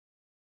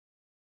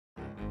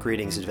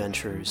Greetings,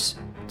 adventurers.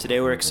 Today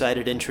we're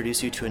excited to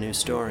introduce you to a new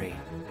story,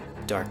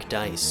 Dark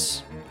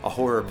Dice, a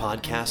horror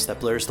podcast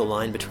that blurs the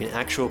line between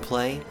actual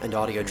play and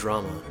audio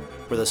drama,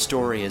 where the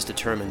story is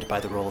determined by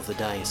the roll of the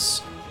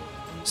dice.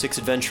 6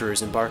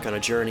 adventurers embark on a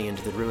journey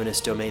into the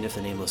ruinous domain of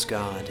the Nameless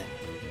God.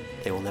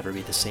 They will never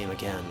be the same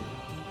again.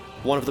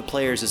 One of the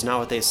players is not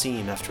what they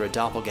seem after a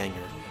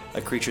doppelganger,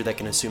 a creature that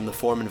can assume the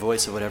form and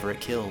voice of whatever it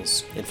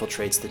kills,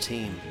 infiltrates the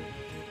team.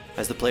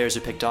 As the players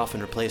are picked off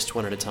and replaced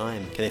one at a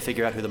time, can they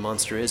figure out who the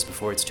monster is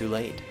before it's too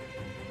late?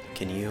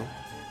 Can you?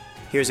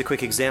 Here's a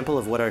quick example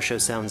of what our show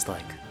sounds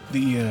like.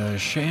 The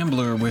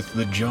shambler with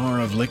the jar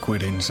of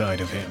liquid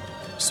inside of him.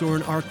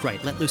 Soren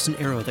Arkwright let loose an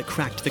arrow that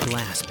cracked the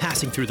glass,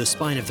 passing through the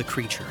spine of the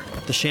creature.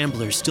 The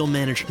shambler still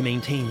managed to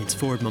maintain its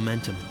forward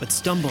momentum, but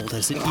stumbled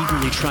as it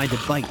eagerly tried to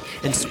bite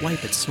and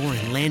swipe at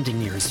Soren, landing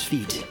near his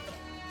feet.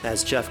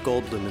 As Jeff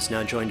Goldblum has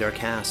now joined our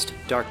cast,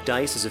 Dark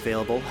Dice is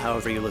available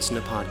however you listen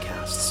to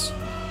podcasts.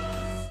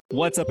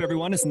 What's up,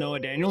 everyone? It's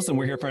Noah Daniels, and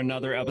we're here for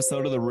another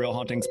episode of the Real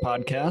Hauntings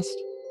podcast.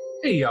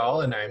 Hey,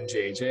 y'all, and I'm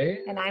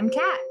JJ. And I'm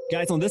Kat.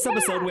 Guys, on this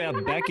episode, we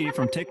have Becky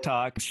from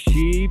TikTok.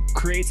 She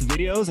creates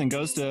videos and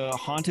goes to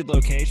haunted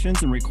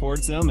locations and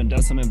records them and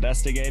does some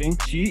investigating.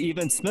 She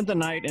even spent the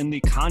night in the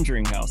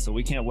Conjuring house, so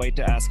we can't wait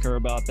to ask her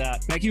about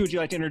that. Becky, would you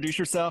like to introduce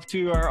yourself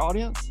to our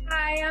audience?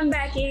 Hi, I'm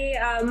Becky,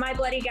 My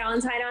Bloody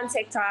Galentine on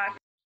TikTok.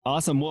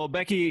 Awesome. Well,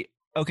 Becky,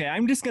 okay,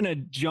 I'm just going to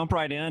jump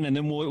right in, and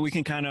then we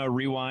can kind of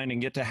rewind and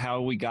get to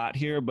how we got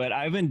here. But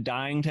I've been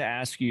dying to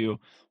ask you,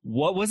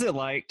 what was it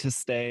like to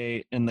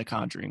stay in the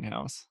Conjuring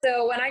house?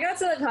 So when I got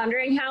to the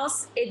Conjuring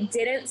house, it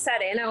didn't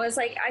set in. I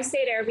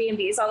stayed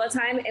Airbnbs all the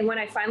time. And when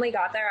I finally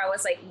got there, I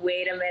was like,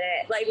 wait a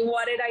minute, like,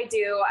 what did I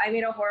do? I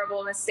made a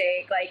horrible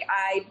mistake. Like,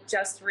 I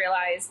just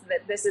realized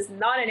that this is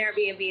not an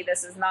Airbnb.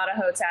 This is not a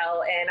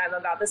hotel. And I'm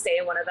about to stay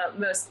in one of the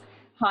most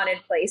haunted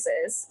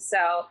places.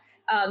 So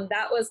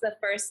that was the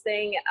first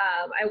thing.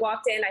 I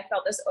walked in, I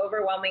felt this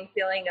overwhelming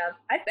feeling of,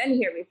 I've been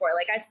here before.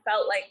 Like, I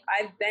felt like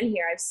I've been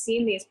here. I've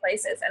seen these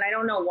places, and I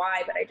don't know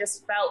why, but I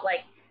just felt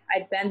like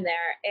I'd been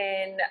there.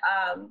 And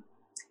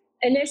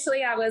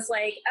initially I was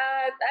like,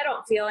 I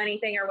don't feel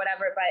anything or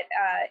whatever,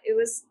 but it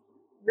was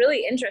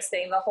really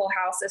interesting. The whole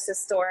house is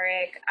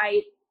historic.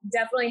 I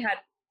definitely had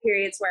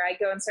periods where I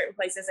go in certain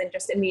places and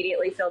just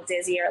immediately feel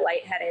dizzy or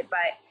lightheaded,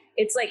 but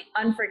it's like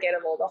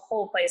unforgettable. The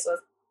whole place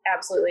was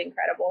absolutely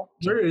incredible.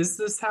 Where is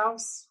this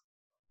house?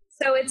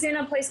 So it's in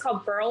a place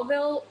called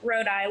Burrillville,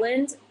 Rhode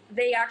Island.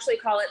 They actually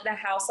call it the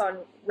house on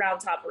Round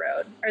Top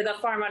Road, or the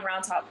farm on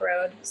Round Top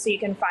Road. So you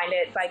can find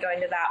it by going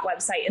to that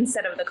website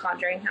instead of the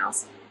Conjuring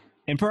house.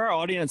 And for our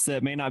audience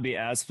that may not be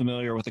as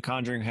familiar with the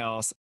Conjuring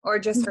house, Or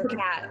just for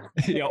Kat.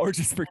 yeah, or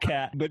just for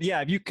Kat, but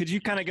yeah, could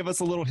you kind of give us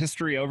a little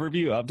history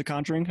overview of the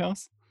Conjuring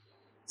house?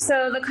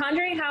 So the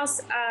Conjuring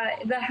house,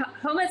 the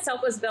home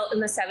itself was built in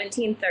the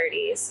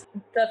 1730s.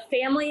 The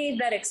family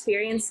that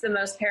experienced the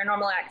most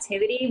paranormal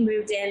activity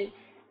moved in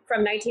from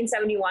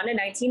 1971 to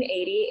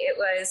 1980. It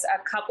was a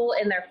couple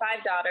and their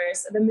 5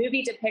 daughters. The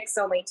movie depicts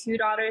only 2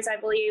 daughters, I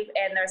believe,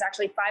 and there's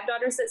actually 5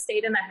 daughters that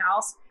stayed in the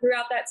house.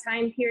 Throughout that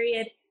time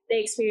period, they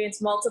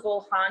experienced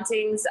multiple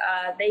hauntings.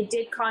 They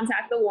did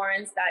contact the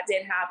Warrens. That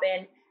did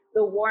happen.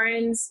 The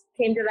Warrens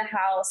came to the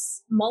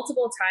house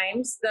multiple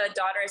times. The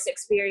daughters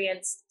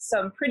experienced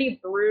some pretty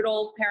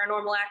brutal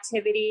paranormal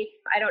activity.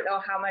 I don't know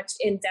how much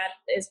in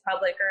depth is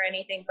public or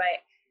anything,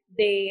 but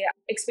they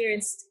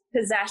experienced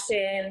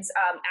possessions,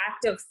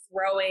 active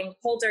throwing,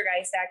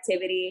 poltergeist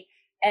activity.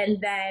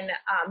 And then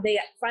they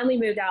finally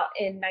moved out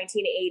in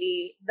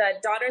 1980. The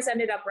daughters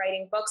ended up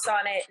writing books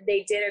on it.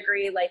 They did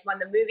agree, like when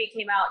the movie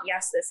came out,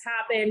 yes, this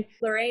happened.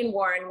 Lorraine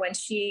Warren, when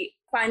she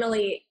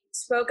finally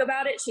spoke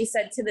about it, she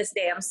said, to this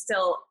day, I'm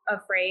still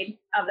afraid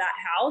of that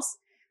house.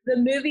 The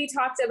movie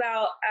talked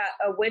about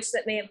a witch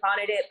that may have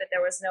haunted it, but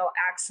there was no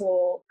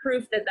actual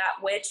proof that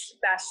that witch,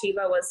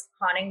 Bathsheba, was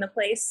haunting the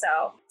place.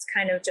 So it's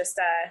kind of just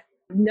a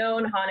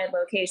known haunted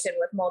location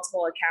with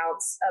multiple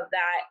accounts of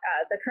that.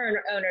 The current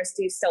owners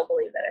do still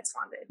believe that it's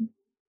haunted.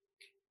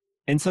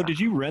 And so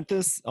did you rent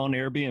this on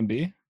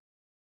Airbnb?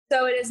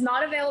 So it is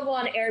not available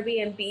on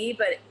Airbnb,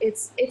 but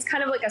it's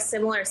kind of like a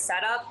similar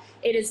setup.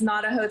 It is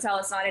not a hotel.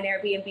 It's not an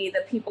Airbnb.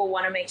 The people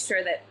want to make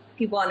sure that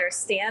people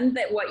understand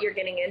that what you're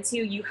getting into.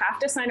 You have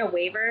to sign a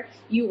waiver.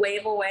 You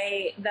waive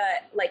away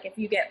like if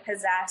you get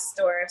possessed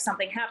or if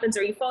something happens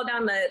or you fall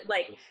down the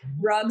like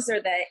rugs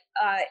or the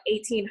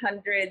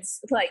 1800s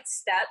like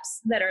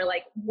steps that are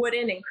like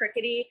wooden and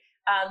crickety.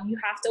 You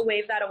have to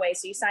waive that away.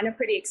 So you sign a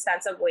pretty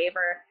extensive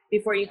waiver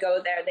before you go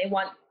there. They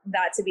want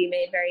that to be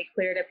made very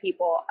clear to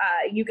people.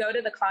 You go to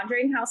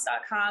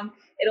theconjuringhouse.com.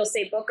 It'll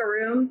say book a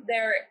room.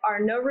 There are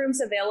no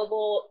rooms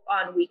available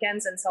on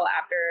weekends until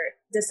after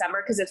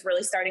December because it's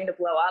really starting to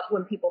blow up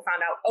when people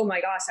found out, oh my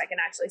gosh, I can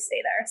actually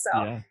stay there.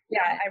 So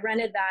yeah, I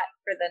rented that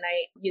for the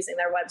night using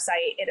their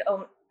website.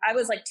 I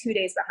was like 2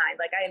 days behind.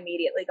 Like I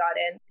immediately got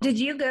in. Did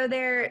you go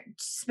there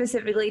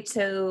specifically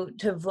to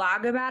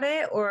vlog about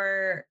it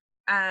or...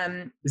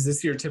 Is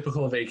this your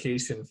typical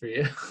vacation for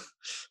you?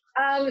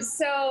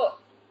 So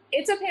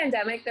it's a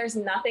pandemic. There's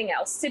nothing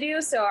else to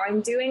do. So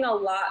I'm doing a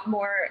lot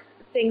more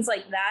things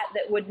like that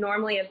would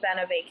normally have been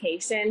a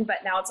vacation. But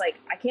now it's like,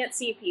 I can't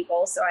see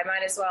people. So I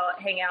might as well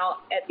hang out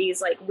at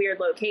these like weird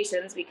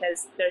locations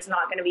because there's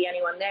not going to be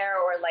anyone there,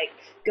 or like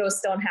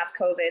ghosts don't have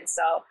COVID.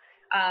 So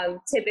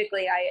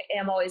typically I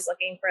am always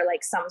looking for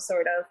like some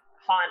sort of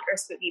haunt or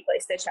spooky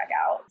place to check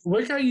out.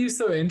 What got you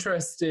so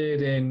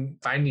interested in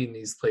finding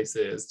these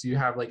places? Do you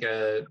have like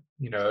a,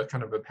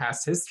 kind of a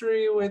past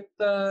history with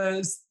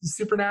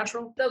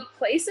supernatural? The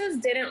places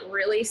didn't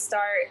really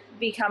start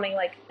becoming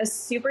like a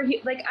super,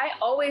 like I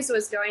always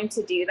was going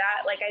to do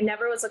that. Like I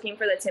never was looking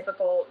for the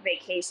typical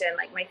vacation.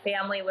 Like my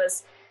family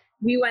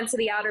we went to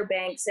the Outer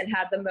Banks and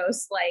had the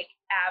most like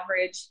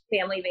average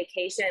family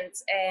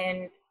vacations.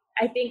 And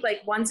I think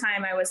like one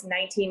time I was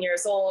 19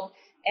 years old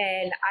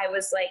and I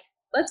was like,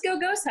 let's go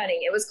ghost hunting.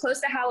 It was close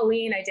to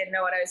Halloween. I didn't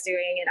know what I was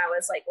doing. And I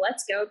was like,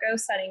 let's go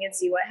ghost hunting and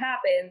see what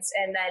happens.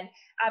 And then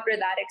after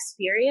that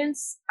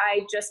experience,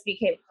 I just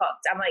became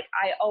hooked. I'm like,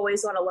 I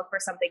always want to look for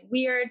something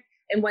weird.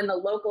 And when the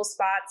local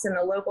spots and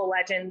the local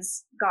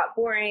legends got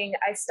boring,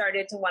 I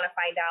started to want to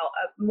find out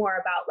more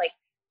about like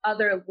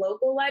other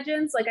local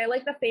legends. Like I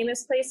like the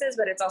famous places,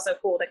 but it's also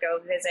cool to go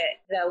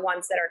visit the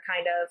ones that are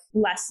kind of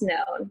less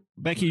known.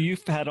 Becky,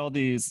 you've had all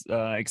these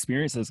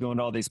experiences going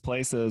to all these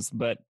places,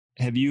 but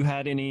have you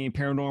had any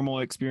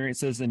paranormal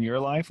experiences in your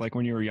life, like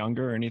when you were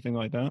younger or anything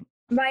like that?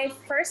 My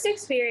first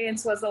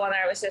experience was the one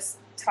I was just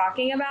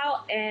talking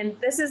about. And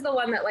this is the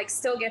one that like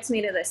still gets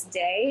me to this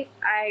day.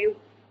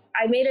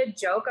 I made a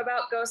joke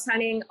about ghost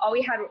hunting. All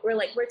we had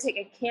we're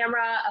taking a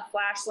camera, a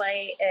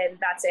flashlight, and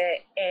that's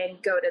it,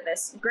 and go to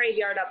this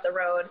graveyard up the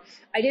road.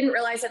 I didn't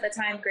realize at the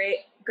time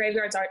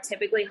graveyards aren't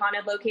typically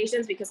haunted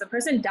locations because the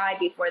person died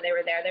before they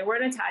were there. They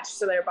weren't attached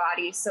to their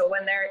body. So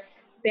when they're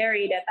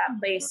buried at that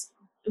place,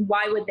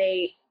 why would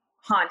they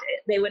haunt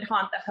it? They would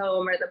haunt the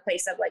home or the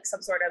place of like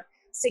some sort of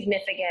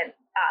significant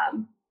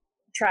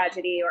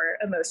tragedy or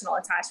emotional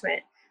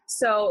attachment.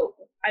 So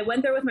I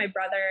went there with my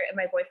brother and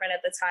my boyfriend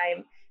at the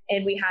time,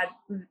 and we had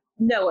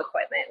no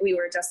equipment. We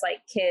were just like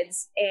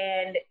kids,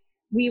 and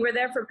we were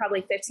there for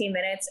probably 15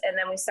 minutes. And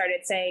then we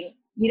started saying,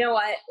 you know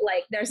what?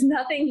 Like, there's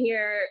nothing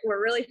here.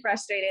 We're really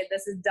frustrated.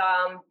 This is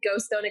dumb.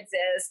 Ghosts don't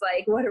exist.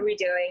 Like, what are we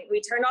doing? We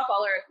turned off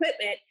all our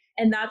equipment.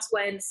 And that's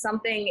when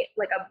something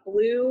like a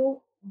blue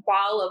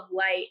ball of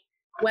light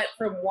went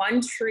from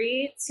one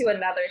tree to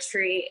another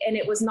tree, and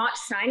it was not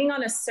shining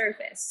on a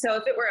surface. So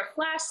if it were a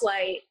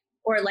flashlight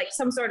or like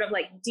some sort of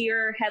like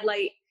deer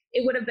headlight,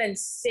 it would have been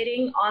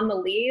sitting on the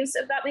leaves,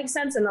 if that makes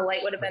sense, and the light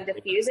would have been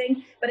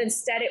diffusing. But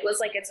instead it was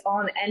like its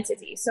own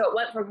entity. So it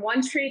went from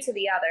one tree to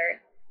the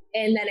other,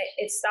 and then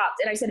it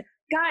stopped. And I said,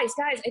 guys,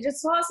 I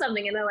just saw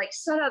something. And they're like,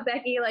 shut up,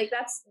 Becky. Like,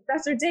 that's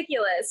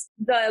ridiculous.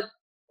 The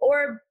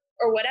orb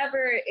or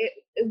whatever,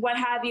 what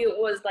have you, it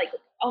was like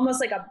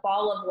almost like a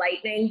ball of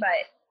lightning,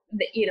 but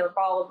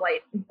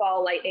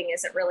ball lightning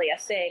isn't really a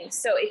thing.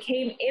 So it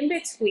came in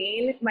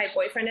between my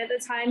boyfriend at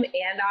the time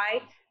and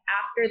I,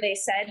 after they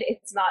said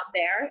it's not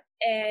there.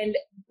 And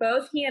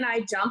both he and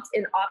I jumped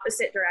in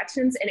opposite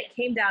directions, and it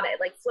came down, it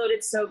like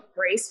floated so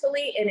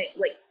gracefully, and it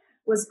like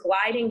was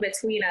gliding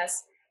between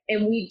us,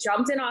 and we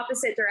jumped in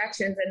opposite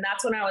directions. And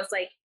that's when I was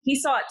like, he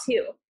saw it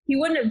too. He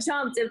wouldn't have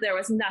jumped if there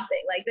was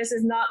nothing. Like, this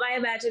is not my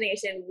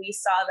imagination. We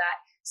saw that.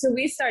 So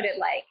we started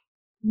like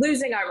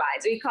losing our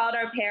minds. We called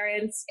our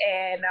parents,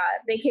 and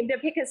they came to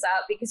pick us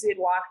up because we'd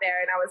walk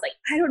there. And I was like,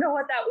 I don't know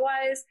what that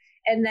was.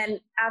 And then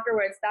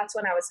afterwards, that's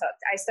when I was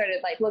hooked. I started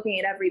like looking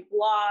at every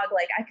blog.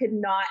 Like, I could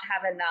not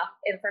have enough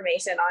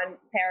information on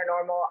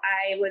paranormal.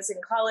 I was in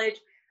college.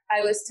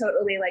 I was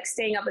totally like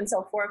staying up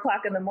until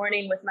 4:00 in the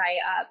morning with my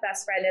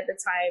best friend at the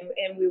time.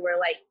 And we were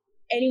like,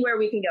 anywhere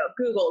we can go,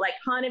 Google, like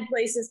haunted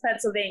places,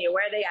 Pennsylvania,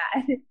 where are they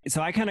at?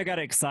 So I kind of got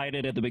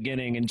excited at the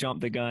beginning and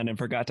jumped the gun and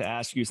forgot to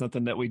ask you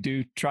something that we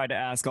do try to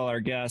ask all our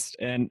guests.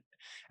 And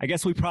I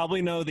guess we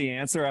probably know the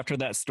answer after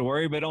that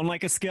story, but on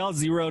like a scale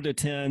 0 to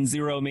 10,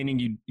 0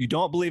 meaning you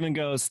don't believe in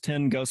ghosts,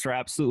 10 ghosts are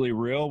absolutely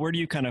real. Where do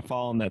you kind of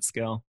fall on that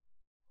scale?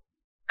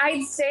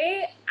 I'd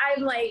say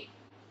I'm like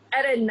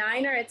at a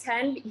 9 or a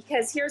 10,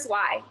 because here's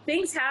why.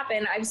 Things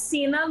happen. I've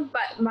seen them,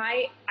 but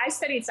I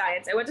studied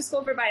science. I went to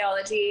school for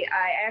biology.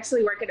 I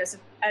actually work at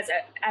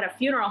a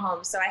funeral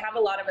home, so I have a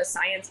lot of a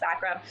science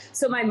background.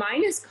 So my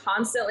mind is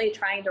constantly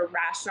trying to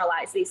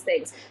rationalize these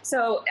things.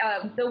 So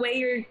the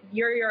way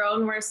you're your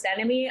own worst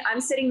enemy, I'm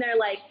sitting there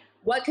like,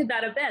 what could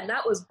that have been?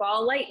 That was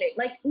ball lightning.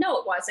 Like, no,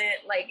 it wasn't.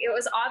 Like, it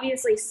was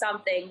obviously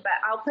something, but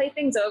I'll play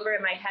things over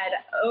in my head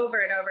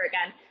over and over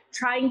again,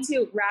 trying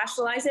to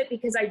rationalize it,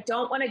 because I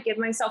don't want to give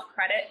myself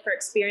credit for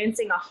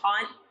experiencing a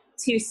haunt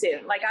too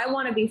soon. Like, I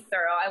want to be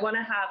thorough. I want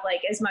to have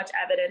like as much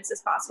evidence as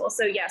possible.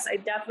 So yes, I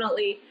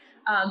definitely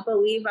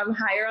believe I'm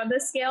higher on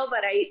this scale, but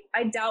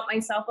I doubt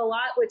myself a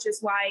lot, which is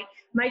why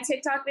my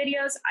TikTok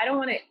videos, I don't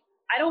want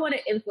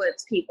to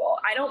influence people.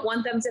 I don't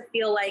want them to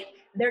feel like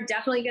they're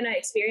definitely going to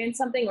experience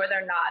something or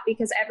they're not,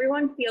 because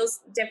everyone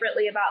feels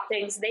differently about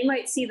things. They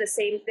might see the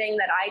same thing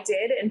that I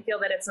did and feel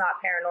that it's not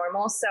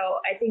paranormal. So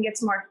I think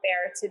it's more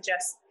fair to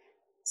just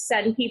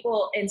send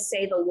people and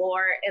say the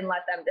lore and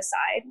let them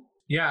decide.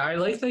 Yeah, I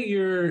like that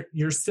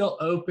you're still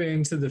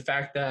open to the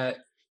fact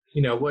that,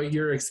 you know, what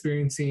you're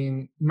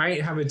experiencing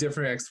might have a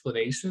different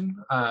explanation.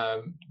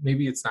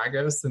 Maybe it's not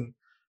ghosts. And,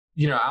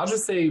 you know, I'll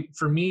just say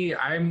for me,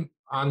 I'm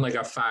on like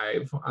a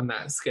 5 on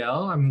that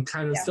scale. I'm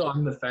kind of still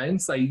on the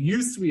fence. I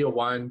used to be a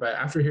 1, but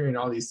after hearing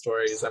all these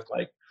stories, I'm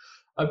like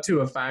up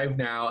to a 5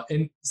 now.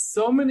 And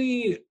so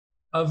many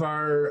of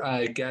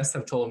our guests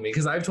have told me,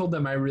 because I've told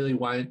them I really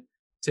want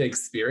to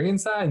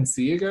experience that and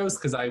see a ghost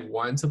because I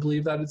want to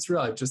believe that it's real.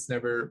 I've just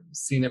never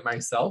seen it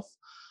myself.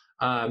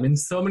 And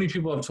so many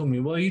people have told me,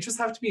 well, you just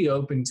have to be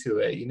open to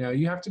it. You know,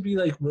 you have to be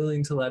like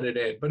willing to let it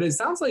in. But it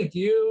sounds like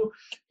you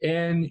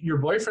and your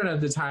boyfriend at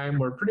the time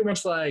were pretty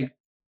much like,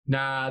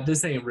 nah,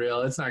 this ain't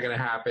real. It's not going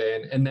to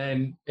happen. And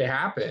then it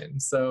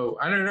happened. So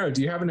I don't know.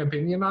 Do you have an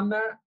opinion on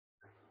that?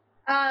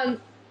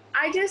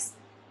 I just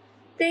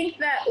think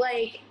that,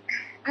 like,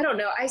 I don't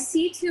know. I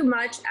see too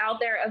much out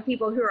there of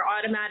people who are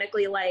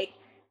automatically like,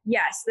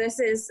 yes, this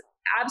is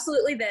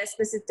absolutely this.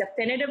 This is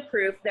definitive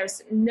proof.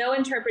 There's no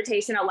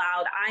interpretation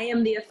allowed. I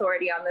am the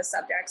authority on this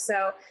subject.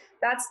 So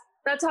that's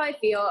how I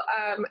feel.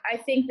 I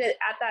think that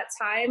at that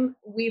time,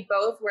 we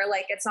both were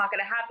like, it's not going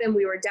to happen.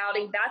 We were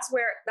doubting.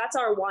 That's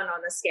our 1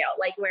 on the scale,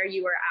 like where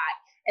you were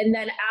at. And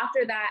then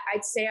after that,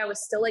 I'd say I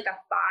was still like a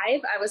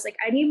 5. I was like,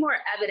 I need more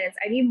evidence.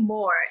 I need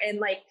more. And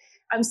like,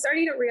 I'm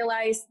starting to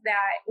realize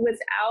that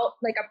without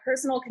like a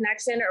personal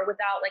connection or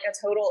without like a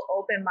total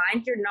open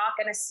mind, you're not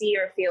going to see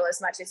or feel as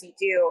much as you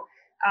do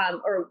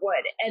or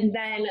would. And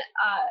then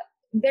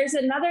there's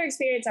another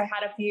experience I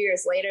had a few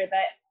years later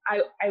that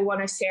I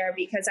want to share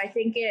because I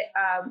think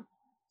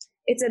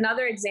it's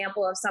another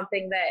example of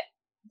something that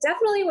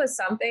definitely was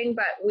something,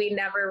 but we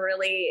never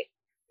really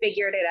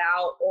figured it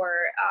out or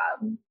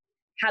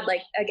had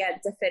like, again,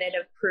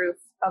 definitive proof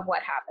of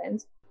what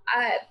happened.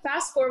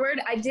 Fast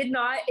forward, I did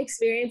not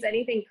experience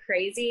anything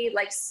crazy,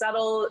 like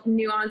subtle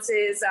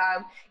nuances,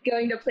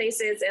 going to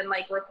places and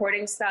like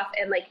recording stuff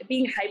and like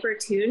being hyper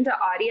tuned to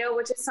audio,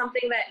 which is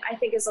something that I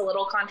think is a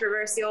little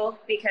controversial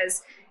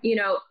because, you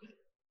know,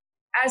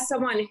 as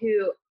someone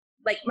who,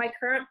 like my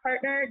current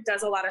partner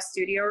does a lot of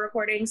studio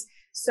recordings.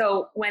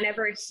 So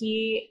whenever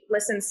he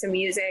listens to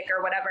music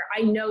or whatever,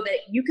 I know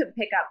that you could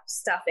pick up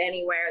stuff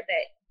anywhere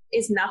that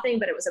is nothing,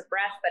 but it was a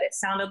breath, but it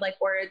sounded like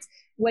words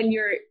when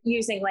you're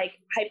using like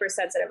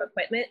hypersensitive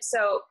equipment.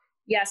 So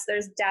yes,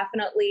 there's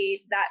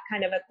definitely that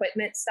kind of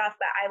equipment stuff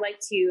that I like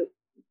to,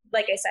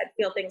 like I said,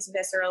 feel things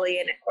viscerally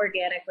and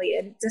organically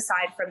and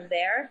decide from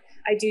there.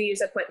 I do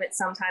use equipment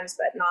sometimes,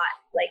 but not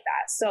like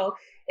that. So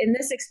in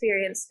this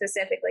experience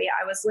specifically,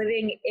 I was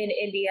living in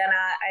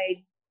Indiana,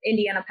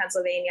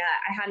 Pennsylvania.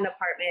 I had an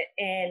apartment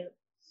and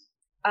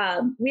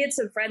we had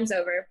some friends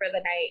over for the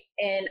night,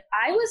 and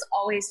I was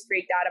always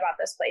freaked out about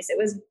this place. It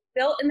was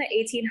built in the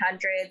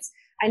 1800s.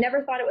 I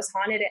never thought it was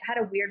haunted. It had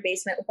a weird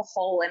basement with a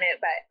hole in it,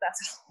 but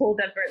that's a whole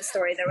different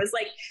story. There was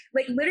like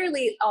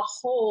literally a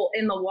hole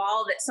in the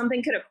wall that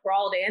something could have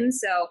crawled in.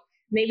 So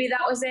maybe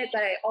that was it.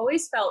 But I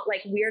always felt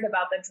like weird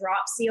about the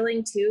drop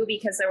ceiling too,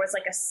 because there was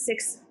like a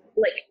 6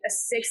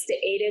 to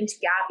 8 inch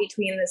gap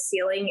between the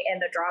ceiling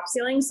and the drop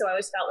ceiling. So I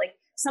always felt like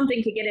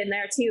something could get in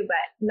there too, but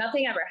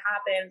nothing ever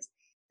happened.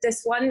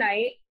 This one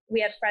night,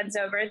 we had friends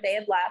over. They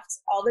had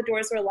left. All the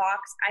doors were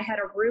locked. I had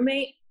a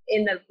roommate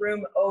in the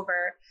room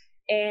over,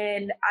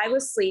 and I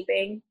was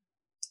sleeping.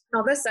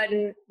 All of a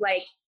sudden,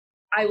 like,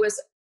 I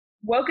was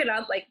woken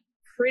up, like,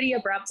 pretty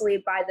abruptly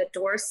by the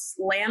door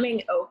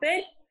slamming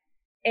open,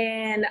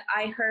 and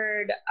I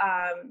heard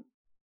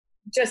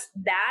just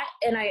that,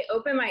 and I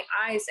opened my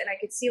eyes, and I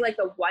could see, like,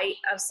 the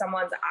white of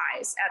someone's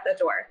eyes at the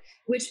door,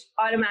 which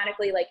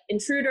automatically, like,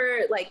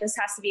 intruder, like, this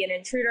has to be an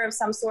intruder of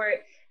some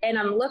sort. And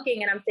I'm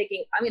looking and I'm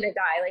thinking, I'm going to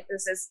die. Like,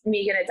 this is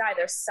me going to die.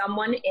 There's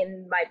someone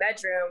in my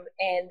bedroom,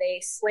 and they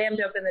slammed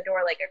open the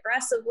door, like,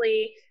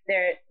 aggressively.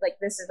 They're like,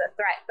 this is a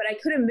threat, but I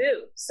couldn't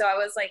move. So I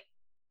was like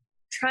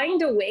trying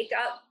to wake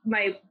up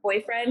my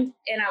boyfriend,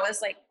 and I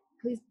was like,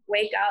 please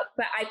wake up,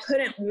 but I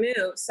couldn't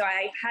move. So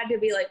I had to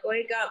be like,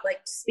 wake up,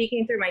 like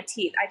speaking through my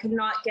teeth. I could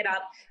not get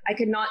up. I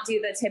could not do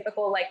the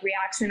typical like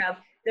reaction of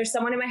there's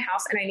someone in my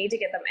house and I need to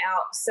get them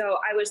out. So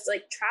I was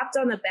like trapped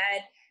on the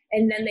bed.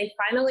 And then they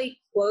finally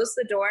closed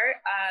the door.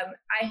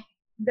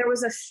 There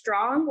was a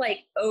strong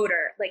like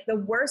odor, like the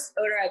worst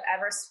odor I've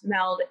ever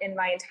smelled in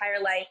my entire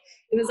life.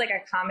 It was like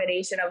a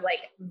combination of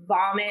like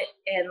vomit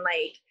and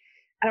like,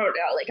 I don't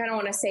know, like I don't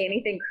want to say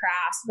anything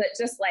crass, but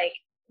just like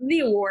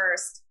the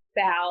worst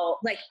foul.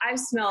 Like I've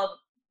smelled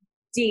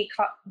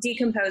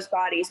decomposed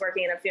bodies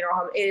working in a funeral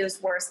home. It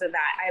was worse than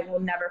that. I will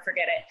never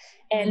forget it.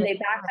 And they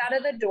backed out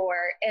of the door,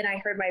 and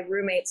I heard my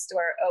roommate's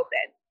door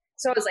open.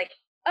 So I was like,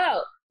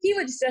 oh, he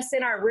was just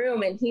in our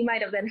room and he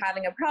might have been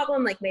having a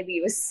problem. Like maybe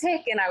he was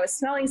sick and I was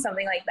smelling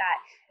something like that.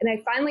 And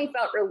I finally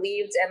felt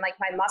relieved and like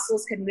my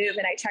muscles could move.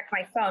 And I checked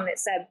my phone. It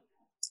said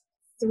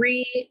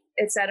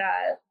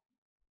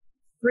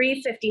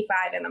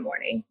 3:55 in the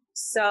morning.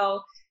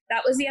 So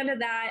that was the end of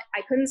that.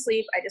 I couldn't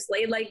sleep. I just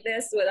laid like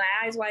this with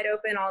my eyes wide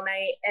open all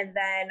night. And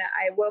then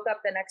I woke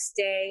up the next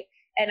day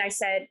and I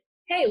said,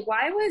 hey,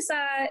 why was,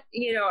 our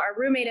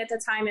roommate at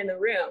the time in the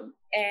room?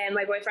 And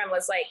my boyfriend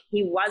was like,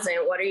 he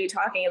wasn't. What are you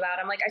talking about?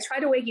 I'm like, I tried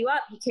to wake you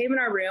up. He came in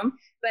our room,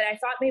 but I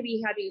thought maybe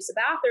he had to use the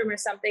bathroom or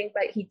something,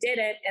 but he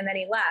didn't. And then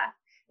he left.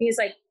 He's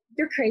like,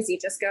 you're crazy.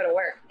 Just go to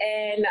work.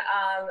 And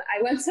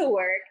I went to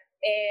work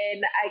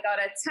and I got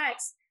a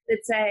text that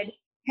said,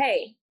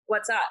 hey,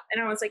 what's up?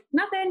 And I was like,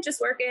 nothing,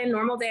 just working,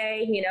 normal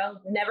day,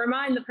 never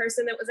mind the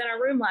person that was in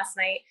our room last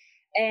night.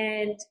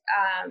 And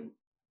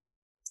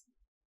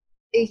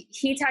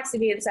he texted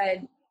me and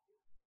said,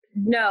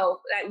 no,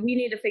 we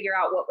need to figure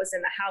out what was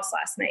in the house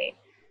last night.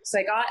 So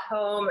I got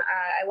home,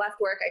 I left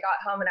work, I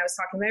got home and I was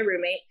talking to my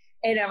roommate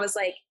and I was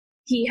like,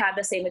 he had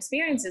the same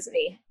experience as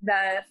me.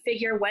 The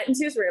figure went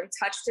into his room,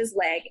 touched his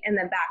leg and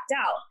then backed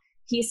out.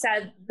 He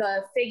said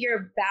the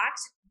figure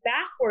backed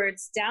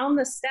backwards down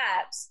the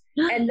steps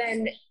and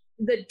then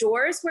the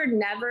doors were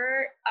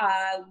never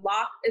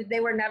locked. They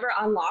were never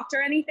unlocked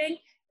or anything.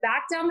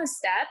 Backed down the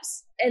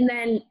steps and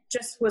then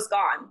just was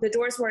gone. The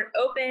doors weren't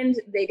opened.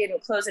 They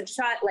didn't close and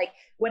shut. Like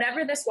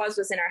whatever this was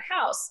in our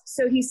house.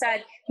 So he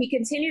said he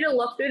continued to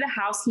look through the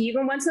house. He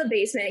even went to the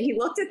basement. He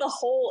looked at the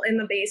hole in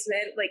the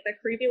basement, like the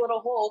creepy little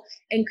hole,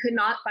 and could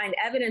not find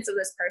evidence of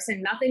this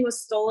person. Nothing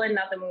was stolen.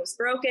 Nothing was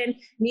broken.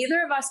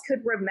 Neither of us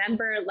could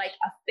remember like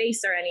a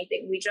face or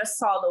anything. We just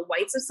saw the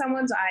whites of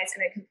someone's eyes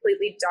and a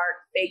completely dark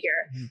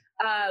figure.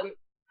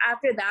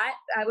 After that,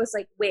 I was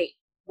like, wait,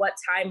 what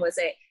time was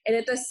it? And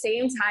at the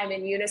same time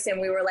in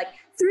unison, we were like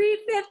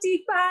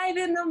 3:55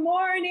 in the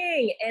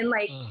morning. And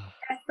like,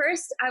 at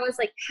first I was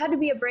like, had to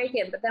be a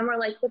break-in, but then we're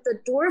like, but the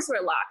doors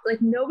were locked.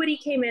 Like nobody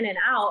came in and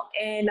out.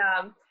 And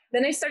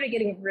then I started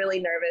getting really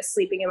nervous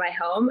sleeping in my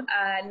home.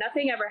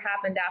 Nothing ever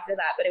happened after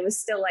that, but it was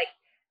still like,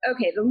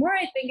 okay, the more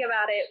I think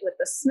about it with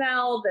the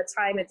smell, the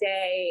time of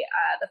day,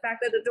 the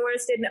fact that the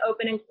doors didn't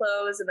open and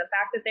close and the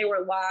fact that they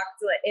were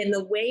locked and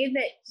the way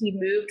that he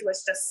moved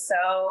was just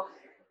so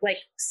like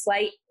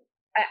slight.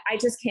 I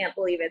just can't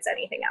believe it's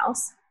anything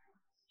else.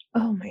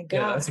 Oh my god!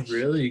 Yeah, that's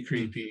really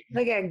creepy.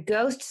 Like a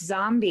ghost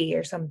zombie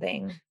or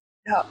something.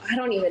 No, I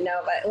don't even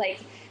know, but like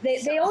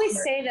they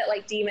always say that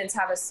like demons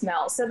have a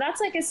smell, so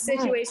that's like a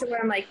situation where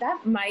I'm like,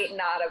 that might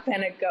not have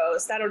been a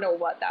ghost. I don't know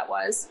what that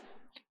was.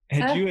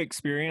 Had you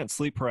experienced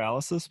sleep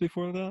paralysis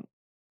before that?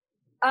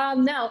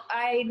 No,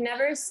 I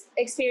never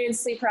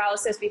experienced sleep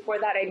paralysis before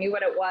that. I knew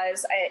what it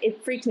was.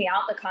 It freaked me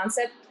out. The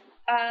concept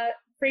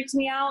freaked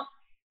me out.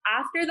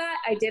 After that,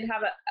 I did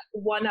have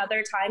one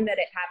other time that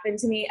it happened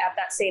to me at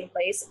that same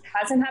place. It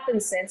hasn't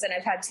happened since, and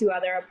I've had 2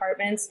 other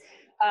apartments.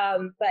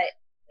 But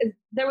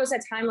there was a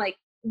time, like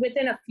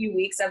within a few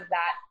weeks of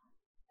that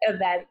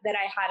event, that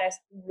I had a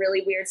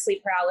really weird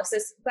sleep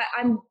paralysis. But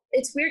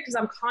it's weird because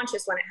I'm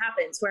conscious when it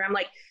happens, where I'm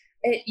like,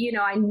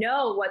 I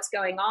know what's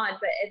going on.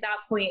 But at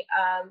that point,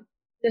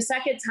 the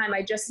second time,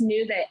 I just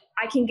knew that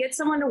I can get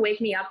someone to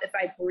wake me up if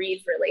I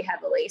breathe really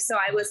heavily. So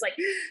I was like,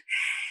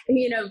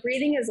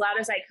 breathing as loud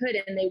as I could.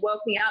 And they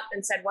woke me up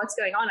and said, what's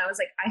going on? I was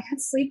like, I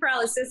had sleep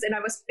paralysis and I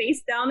was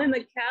face down in the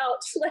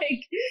couch.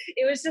 Like,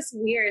 it was just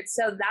weird.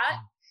 So that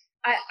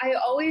I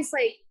always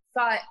like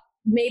thought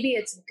maybe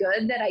it's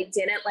good that I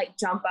didn't like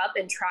jump up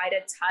and try to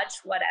touch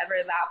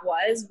whatever that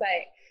was.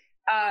 But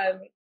I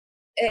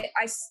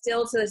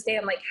still to this day,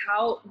 I'm like,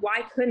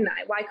 why couldn't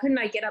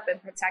I get up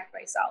and protect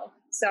myself?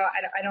 So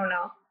I don't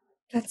know.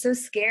 That's so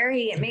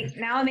scary. It makes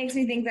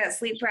me think that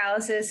sleep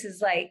paralysis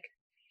is like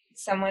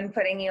someone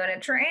putting you in a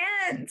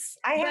trance.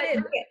 I had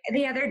it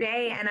the other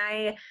day, and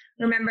I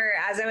remember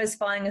as I was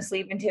falling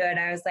asleep into it,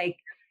 I was like,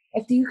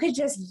 if you could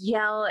just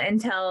yell and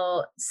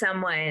tell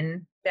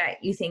someone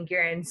that you think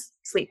you're in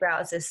sleep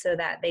paralysis so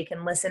that they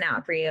can listen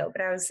out for you.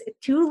 But I was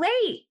too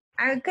late.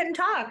 I couldn't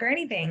talk or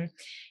anything,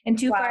 and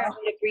too far away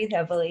to breathe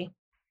heavily.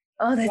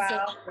 Oh, that's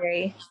so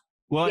scary.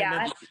 Well,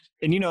 yeah.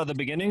 And the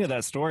beginning of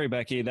that story,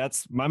 Becky,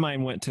 that's my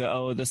mind went to,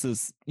 oh, this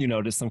is,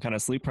 just some kind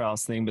of sleep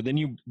paralysis thing. But then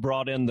you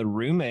brought in the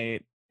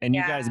roommate and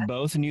you guys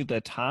both knew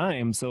the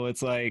time. So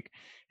it's like,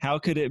 how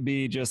could it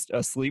be just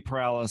a sleep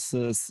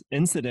paralysis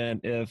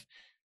incident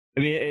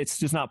it's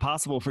just not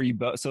possible for you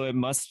both. So it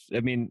must,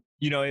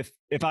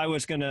 if I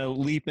was going to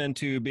leap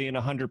into being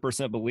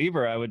 100%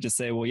 believer, I would just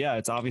say, well, yeah,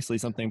 it's obviously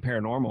something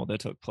paranormal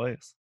that took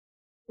place.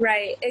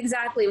 Right,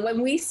 exactly.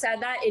 When we said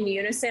that in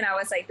unison, I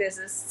was like, this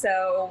is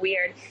so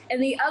weird.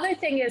 And the other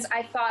thing is,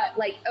 I thought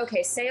like,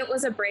 okay, say it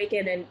was a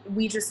break-in and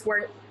we just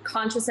weren't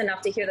conscious enough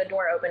to hear the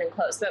door open and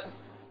close. But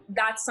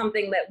that's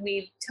something that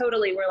we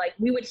totally were like,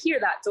 we would hear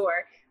that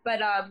door.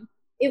 But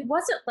it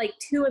wasn't like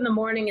 2 a.m.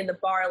 and the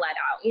bar let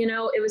out,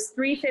 it was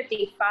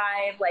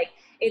 3:55. Like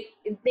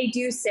they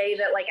do say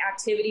that like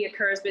activity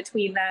occurs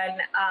between then.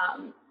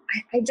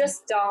 I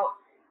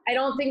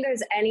don't think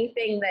there's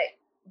anything that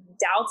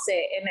doubts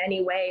it in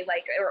any way,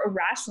 like, or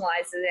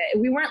rationalizes it.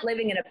 We weren't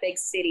living in a big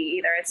city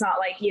either. It's not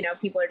like,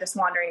 people are just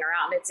wandering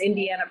around. It's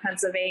Indiana,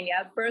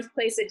 Pennsylvania,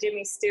 birthplace of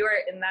Jimmy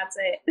Stewart, and that's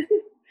it.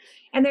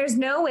 And there's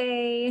no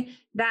way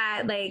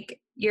that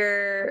like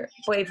your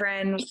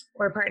boyfriend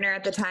or partner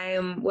at the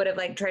time would have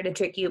like tried to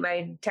trick you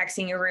by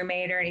texting your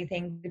roommate or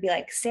anything to be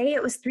like, say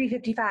it was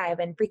 3:55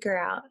 and freak her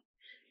out.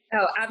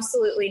 Oh,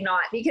 absolutely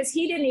not. Because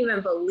he didn't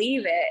even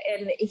believe it.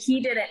 And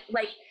he didn't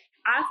like,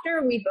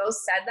 after we both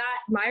said that,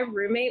 my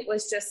roommate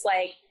was just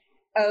like,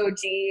 oh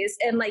geez.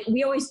 And like,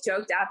 we always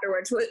joked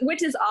afterwards,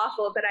 which is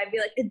awful, but I'd be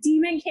like, the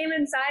demon came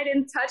inside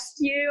and touched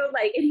you.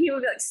 Like, and he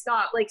would be like,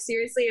 stop, like,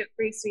 seriously, it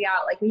freaks me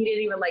out. Like, we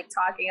didn't even like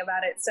talking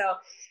about it. So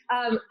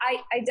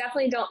I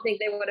definitely don't think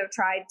they would have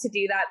tried to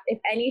do that. If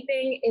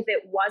anything, if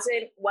it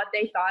wasn't what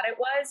they thought it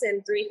was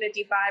in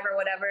 355 or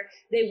whatever,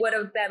 they would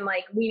have been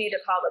like, we need to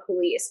call the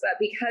police. But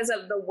because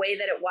of the way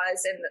that it was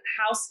and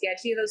how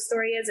sketchy the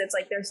story is, it's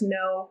like, there's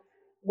no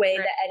way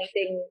that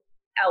anything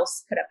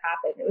else could have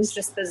happened. It was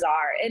just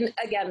bizarre. And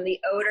again, the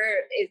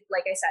odor is,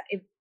 like I said,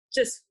 it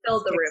just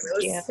filled the room.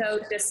 It was so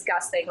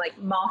disgusting, like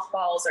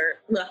mothballs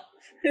or ugh.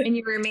 And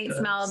your roommate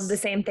smelled the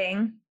same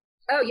thing?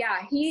 Oh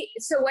yeah.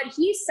 So what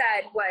he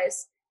said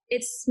was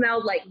it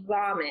smelled like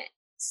vomit.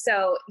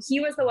 So he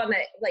was the one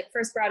that like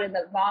first brought in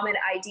the vomit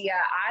idea.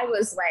 I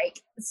was like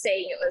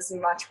saying it was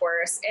much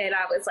worse. And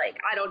I was like,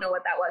 I don't know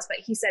what that was, but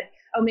he said,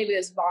 oh, maybe it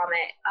was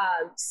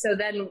vomit. So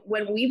then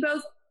when we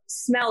both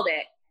smelled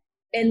it,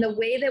 and the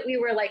way that we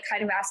were like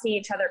kind of asking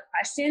each other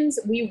questions,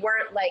 we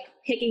weren't like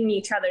picking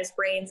each other's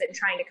brains and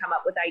trying to come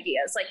up with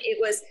ideas. Like it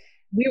was,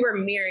 we were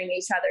mirroring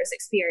each other's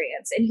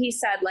experience. And he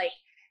said like,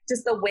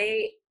 just the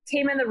way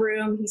came in the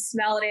room, he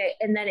smelled it,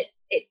 and then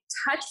it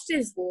touched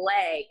his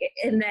leg.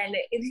 And then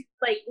it,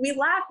 like, we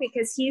laugh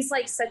because he's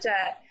like such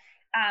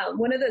a,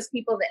 one of those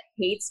people that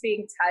hates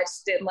being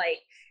touched. And like,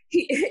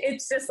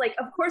 it's just like,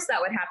 of course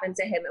that would happen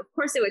to him. Of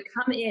course it would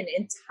come in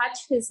and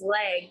touch his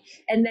leg.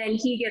 And then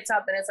he gets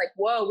up and it's like,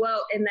 whoa, whoa.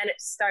 And then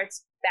it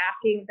starts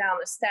backing down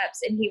the steps.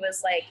 And he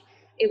was like,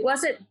 it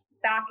wasn't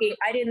backing.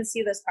 I didn't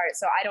see this part,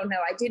 so I don't know.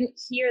 I didn't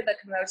hear the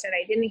commotion.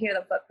 I didn't hear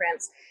the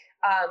footprints.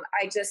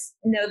 I just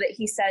know that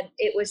he said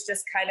it was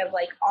just kind of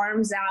like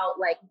arms out,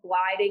 like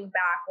gliding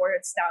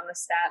backwards down the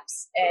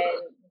steps.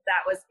 And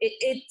that was,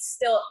 it's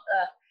still,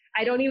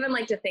 I don't even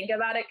like to think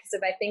about it, because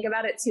if I think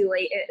about it too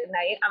late at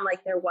night, I'm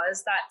like, there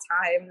was that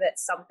time that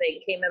something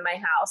came in my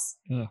house.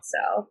 Yeah.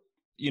 So,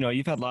 you know,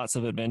 you've had lots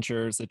of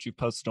adventures that you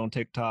posted on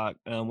TikTok.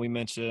 We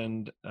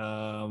mentioned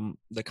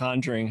the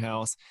Conjuring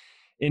house.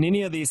 In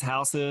any of these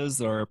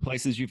houses or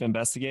places you've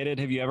investigated,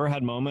 have you ever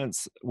had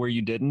moments where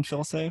you didn't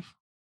feel safe?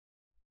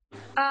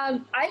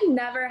 I've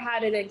never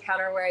had an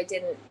encounter where I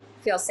didn't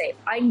feel safe.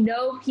 I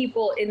know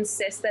people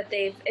insist that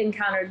they've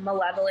encountered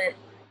malevolent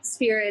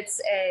spirits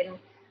and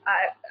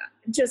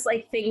just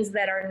like things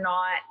that are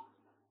not,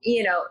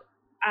 you know,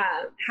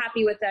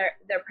 happy with their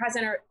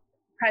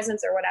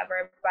presence or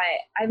whatever. But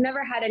I've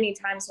never had any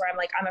times where I'm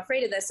like, I'm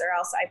afraid of this, or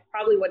else I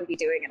probably wouldn't be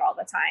doing it all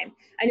the time.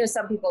 I know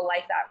some people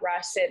like that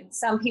rush, and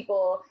some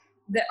people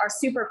that are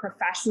super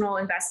professional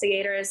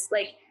investigators.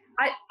 Like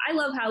I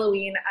love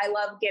Halloween. I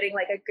love getting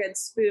like a good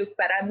spook,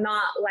 but I'm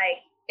not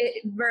like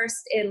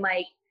versed in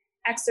like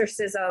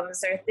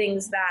exorcisms or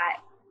things that,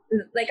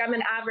 like, I'm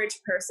an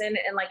average person.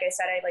 And like I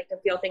said, I like to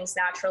feel things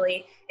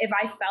naturally. If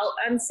I felt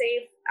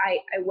unsafe, I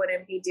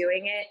wouldn't be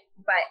doing it.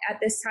 But at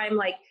this time,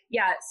 like,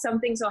 yeah,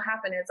 some things will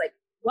happen. It's like,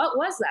 what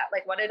was that?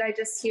 Like, what did I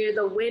just hear?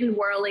 The wind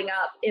whirling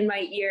up in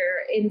my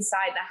ear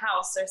inside the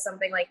house or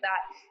something like that.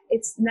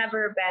 It's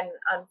never been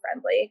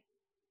unfriendly.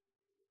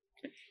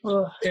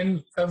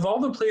 And of all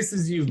the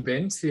places you've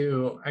been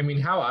to, I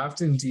mean, how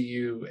often do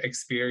you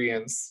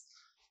experience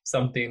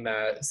something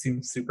that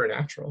seems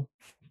supernatural?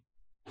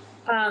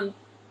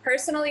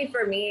 Personally,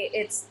 for me,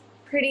 it's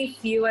pretty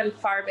few and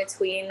far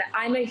between.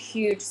 I'm a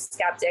huge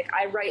skeptic.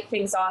 I write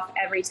things off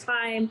every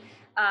time.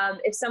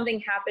 If something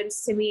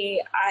happens to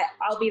me,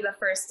 I'll be the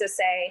first to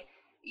say,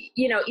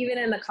 you know, even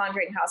in the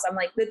Conjuring house, I'm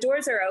like, the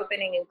doors are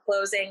opening and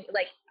closing.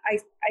 Like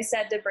I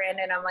said to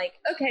Brandon, I'm like,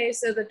 okay,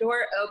 so the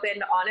door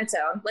opened on its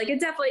own. Like, it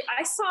definitely,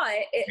 I saw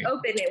it, it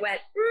opened, it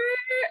went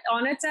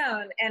on its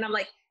own. And I'm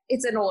like,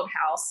 it's an old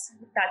house.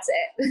 That's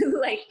it.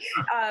 Like,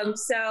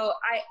 so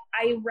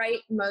I write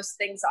most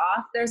things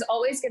off. There's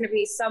always going to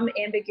be some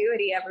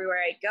ambiguity everywhere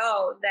I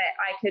go that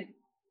I could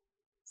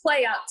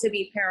play up to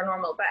be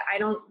paranormal, but I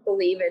don't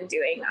believe in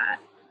doing that.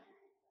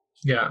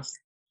 Yeah.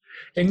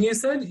 And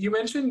you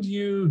mentioned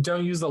you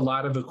don't use a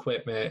lot of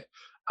equipment,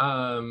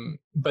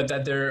 but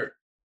that there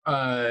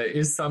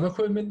is some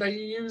equipment that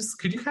you use.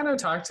 Could you kind of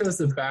talk to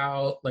us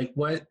about like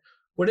what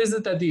is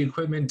it that the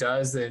equipment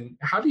does, and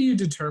how do you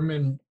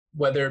determine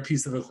whether a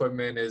piece of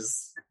equipment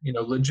is, you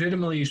know,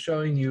 legitimately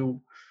showing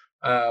you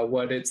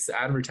what it's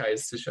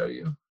advertised to show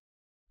you?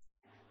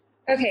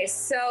 Okay,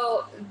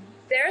 so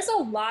there's a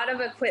lot of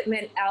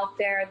equipment out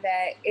there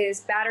that is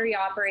battery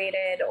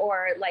operated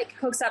or like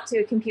hooks up to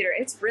a computer.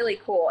 It's really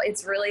cool.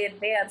 It's really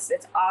advanced.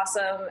 It's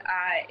awesome.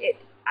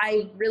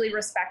 I really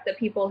respect the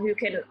people who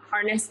can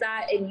harness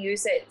that and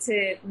use it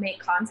to make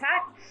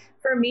contact.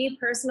 For me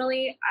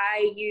personally,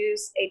 I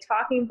use a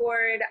talking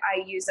board.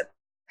 I use a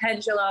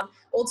pendulum.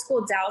 Old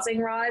school dowsing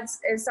rods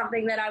is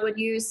something that I would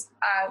use,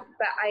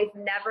 but I've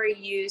never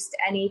used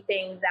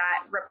anything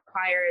that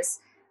requires,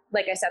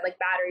 like I said, like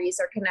batteries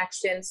or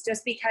connections,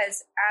 just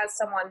because as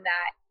someone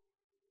that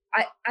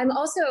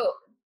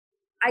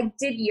I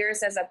did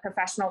years as a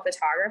professional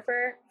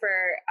photographer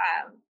for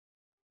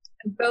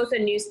both a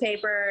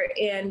newspaper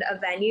and a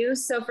venue.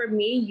 So for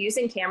me,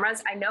 using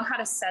cameras, I know how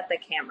to set the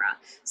camera.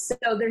 So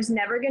there's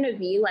never going to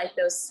be like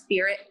those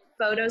spirit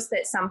photos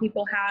that some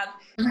people have,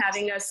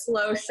 having a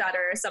slow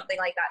shutter or something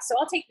like that. So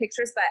I'll take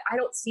pictures, but I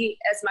don't see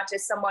as much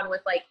as someone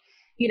with like,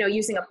 you know,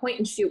 using a point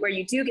and shoot where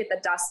you do get the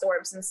dust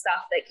orbs and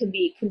stuff that can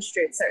be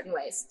construed certain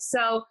ways.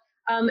 So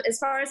as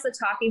far as the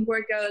talking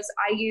board goes,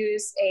 I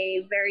use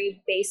a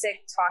very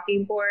basic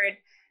talking board.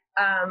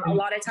 A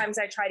lot of times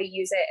I try to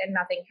use it and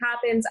nothing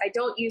happens. I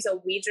don't use a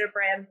Ouija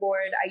brand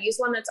board. I use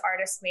one that's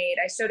artist made.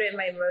 I showed it in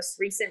my most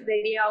recent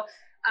video.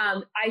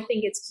 I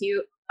think it's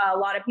cute. A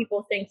lot of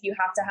people think you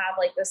have to have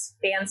like this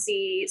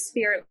fancy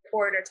spirit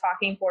board or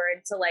talking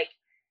board to like,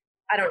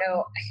 I don't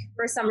know,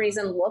 for some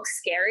reason look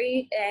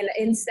scary. And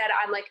instead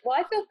I'm like, well,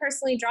 I feel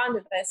personally drawn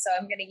to this, so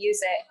I'm going to use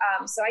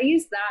it. So I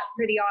use that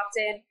pretty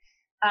often.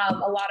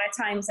 A lot of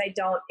times I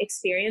don't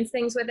experience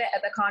things with it.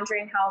 At the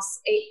Conjuring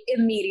house, it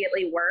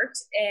immediately worked.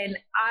 And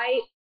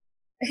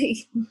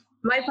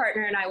my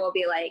partner and I will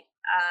be like,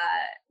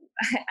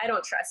 I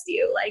don't trust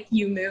you. Like,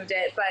 you moved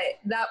it. But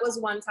that was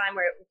one time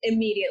where it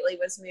immediately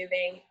was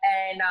moving.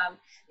 And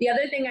the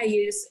other thing I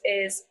use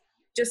is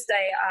just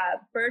a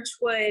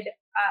birchwood.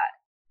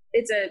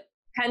 It's a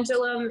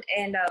pendulum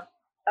and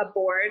a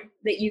board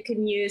that you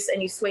can use,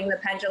 and you swing the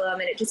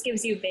pendulum and it just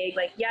gives you vague,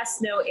 like, yes,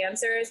 no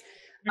answers.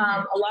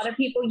 A lot of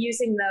people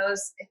using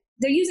those,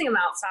 they're using them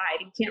outside.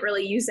 You can't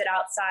really use it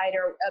outside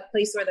or a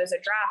place where there's a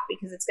draft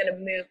because it's going to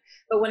move.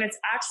 But when it's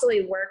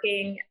actually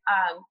working,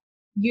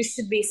 you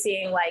should be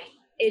seeing like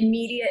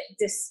immediate,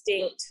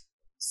 distinct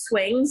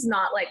swings,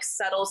 not like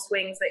subtle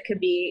swings that could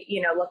be,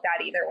 you know, looked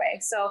at either way.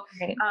 So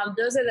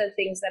those are the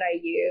things that I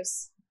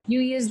use.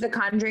 You use the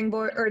Conjuring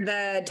board or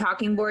the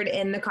talking board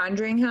in the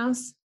Conjuring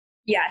house?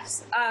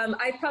 Yes.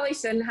 I probably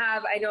shouldn't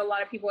have. I know a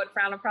lot of people would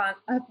frown upon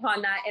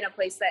that in a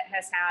place that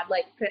has had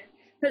like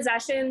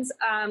possessions.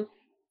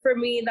 For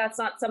me, that's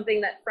not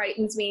something that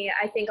frightens me.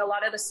 I think a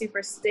lot of the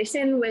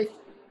superstition with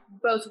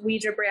both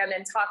Ouija brand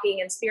and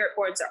talking and spirit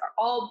boards are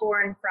all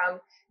born from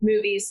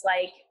movies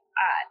like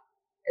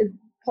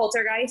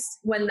Poltergeist.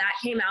 When that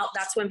came out,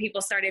 that's when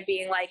people started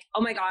being like,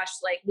 oh my gosh,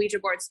 like Ouija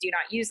boards, do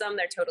not use them.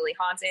 They're totally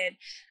haunted.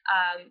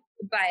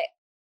 But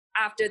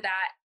after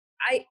that,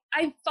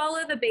 I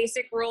follow the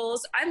basic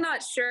rules. I'm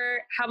not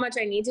sure how much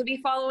I need to be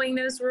following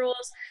those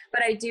rules,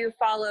 but I do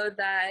follow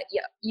the,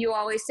 you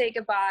always say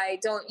goodbye,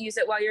 don't use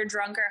it while you're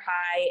drunk or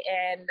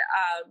high, and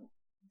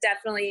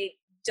definitely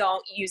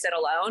don't use it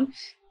alone,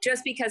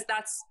 just because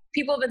that's,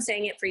 people have been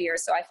saying it for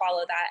years, so I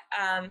follow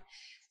that.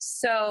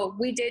 So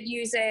we did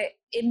use it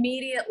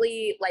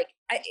immediately, like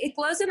it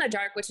glows in the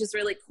dark, which is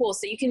really cool.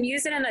 So you can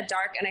use it in the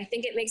dark, and I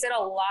think it makes it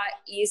a lot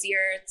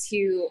easier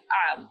to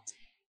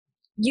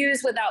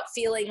use without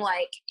feeling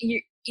like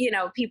you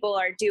know, people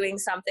are doing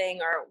something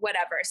or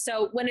whatever.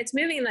 So when it's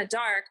moving in the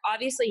dark,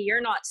 obviously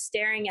you're not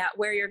staring at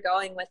where you're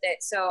going with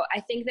it. So I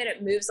think that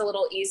it moves a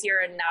little easier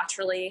and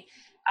naturally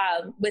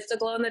with the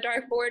glow in the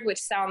dark board, which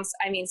sounds,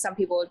 I mean, some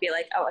people would be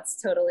like, oh, it's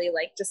totally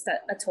like just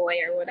a toy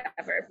or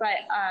whatever.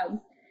 But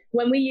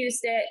when we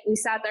used it, we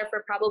sat there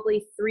for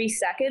probably 3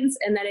 seconds,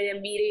 and then it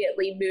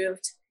immediately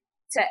moved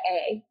to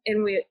A.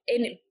 And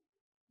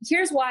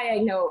here's why I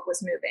know it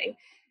was moving.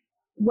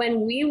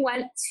 When we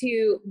went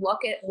to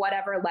look at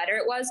whatever letter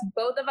it was,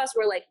 both of us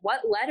were like,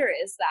 what letter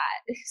is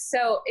that?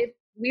 So if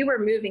we were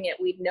moving it,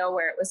 we'd know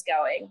where it was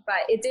going, but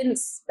it didn't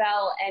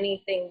spell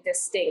anything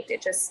distinct.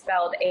 It just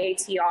spelled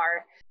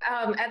ATR.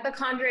 At the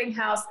Conjuring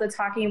house, the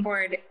talking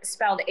board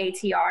spelled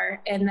ATR.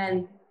 And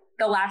then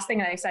the last thing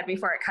that I said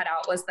before it cut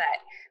out was that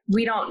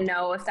we don't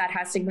know if that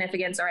has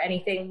significance or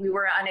anything. We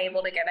were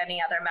unable to get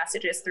any other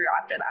messages through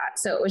after that.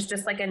 So it was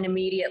just like an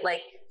immediate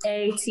like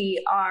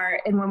ATR.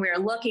 And when we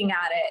were looking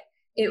at it,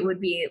 it would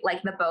be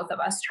like the both of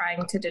us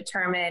trying to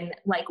determine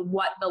like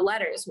what the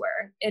letters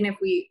were. And if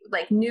we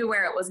like knew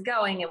where it was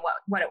going and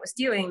what it was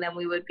doing, then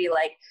we would be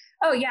like,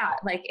 oh yeah,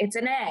 like it's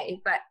an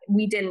A, but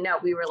we didn't know.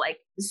 We were like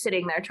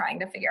sitting there trying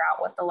to figure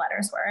out what the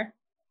letters were.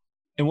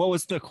 And what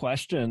was the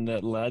question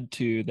that led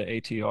to the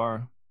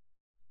ATR?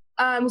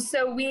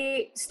 So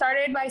we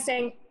started by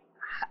saying,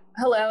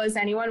 hello, is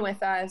anyone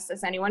with us?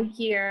 Is anyone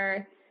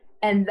here?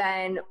 And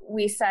then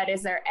we said,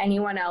 is there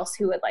anyone else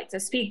who would like to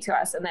speak to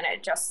us? And then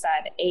it just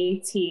said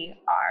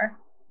ATR.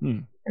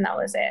 And that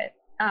was it.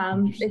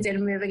 It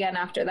didn't move again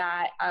after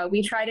that.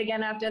 We tried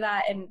again after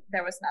that, and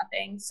there was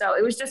nothing. So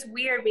it was just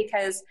weird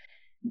because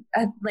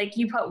like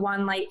you put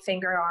one light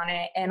finger on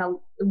it, and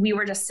we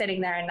were just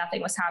sitting there and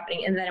nothing was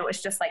happening. And then it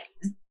was just like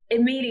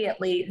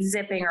immediately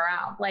zipping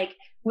around. Like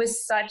it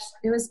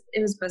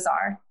was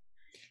bizarre.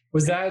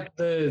 Was that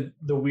the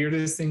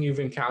weirdest thing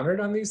you've encountered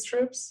on these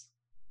trips?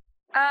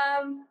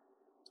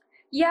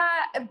 Yeah.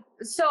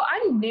 So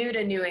I'm new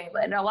to New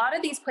England. A lot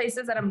of these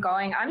places that I'm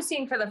going, I'm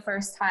seeing for the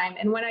first time.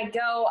 And when I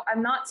go,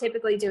 I'm not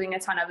typically doing a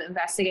ton of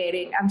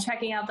investigating. I'm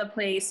checking out the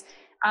place.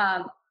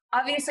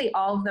 Obviously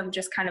all of them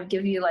just kind of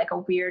give you like a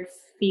weird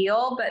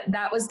feel, but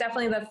that was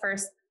definitely the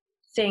first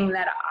thing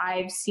that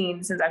I've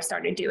seen since I've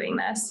started doing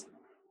this.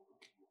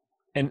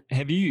 And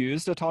have you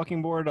used a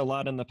talking board a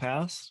lot in the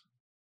past?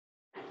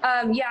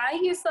 Yeah, I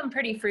use them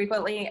pretty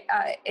frequently.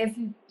 If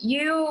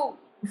you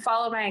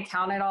follow my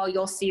account at all,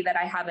 you'll see that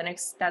I have an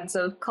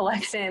extensive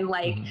collection.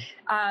 Like,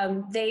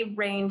 they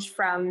range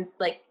from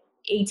like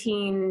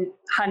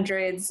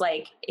 1800s,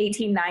 like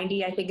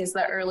 1890, I think is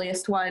the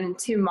earliest one,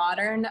 to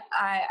modern.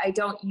 I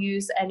don't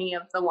use any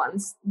of the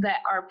ones that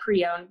are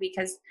pre-owned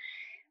because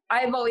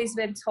I've always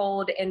been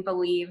told and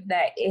believed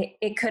that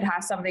it could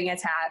have something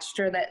attached,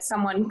 or that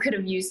someone could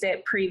have used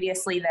it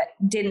previously that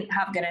didn't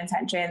have good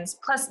intentions.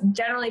 Plus,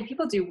 generally,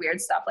 people do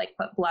weird stuff like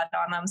put blood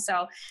on them.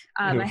 So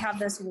I have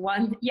this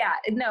one. Yeah,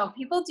 no,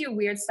 people do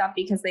weird stuff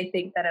because they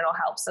think that it'll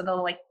help. So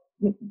they'll like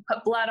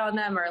put blood on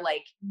them, or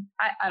like,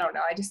 I don't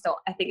know. I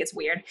think it's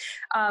weird.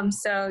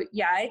 So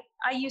yeah,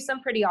 I use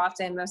them pretty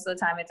often. Most of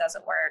the time it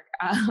doesn't work,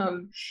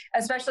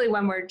 especially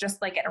when we're just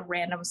like at a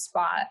random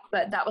spot.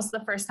 But that was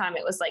the first time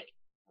it was like,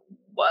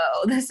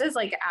 whoa, this is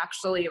like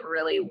actually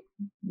really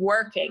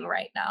working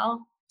right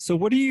now. So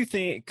what do you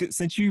think,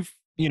 since you've,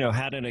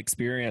 had an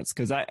experience,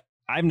 because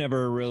I've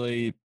never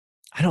really,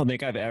 I don't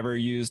think I've ever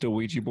used a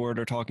Ouija board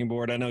or talking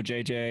board. I know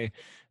JJ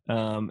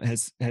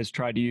has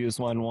tried to use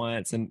one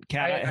once, and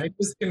Kat, I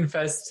just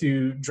confessed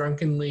to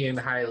drunkenly and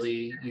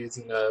highly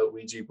using a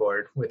Ouija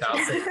board without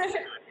saying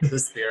the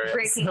spirit.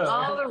 Breaking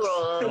all the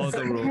rules. all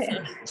the rules.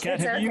 Kat,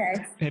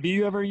 have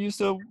you ever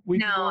used a Ouija board?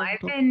 No, I've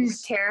been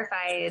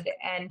terrified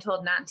and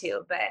told not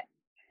to, but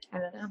I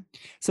don't know.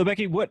 So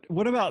Becky, what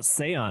about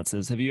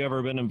seances? Have you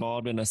ever been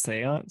involved in a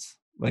seance?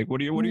 Like,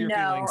 what are your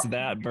feelings of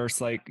that versus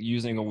like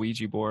using a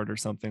Ouija board or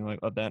something like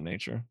of that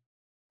nature?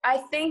 I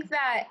think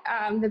that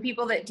the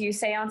people that do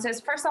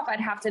seances, first off,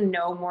 I'd have to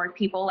know more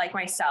people like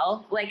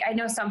myself. Like, I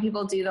know some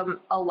people do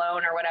them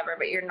alone or whatever,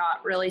 but you're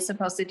not really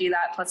supposed to do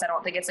that. Plus, I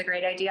don't think it's a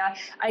great idea.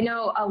 I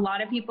know a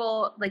lot of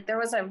people, like there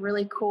was a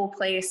really cool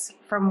place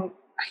from,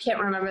 I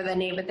can't remember the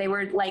name, but they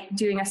were like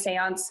doing a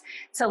seance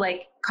to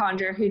like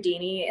conjure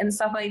Houdini and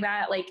stuff like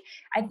that. Like,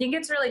 I think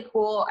it's really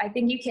cool. I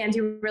think you can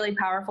do really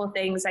powerful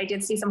things. I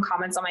did see some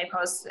comments on my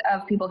post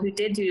of people who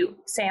did do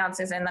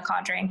seances in the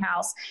Conjuring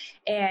house.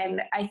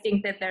 And I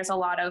think that there's a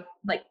lot of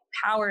like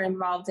power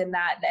involved in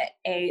that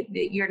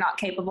you're not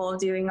capable of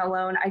doing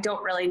alone. I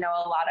don't really know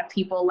a lot of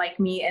people like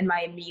me in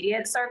my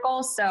immediate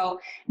circle. So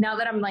now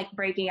that I'm like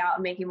breaking out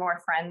and making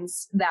more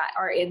friends that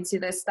are into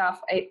this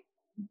stuff, it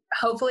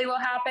hopefully will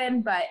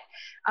happen. But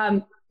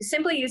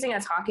simply using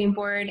a talking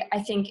board, I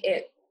think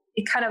it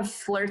kind of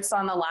flirts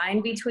on the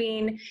line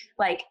between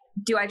like,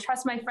 do I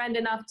trust my friend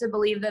enough to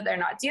believe that they're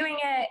not doing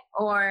it?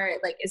 Or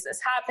like, is this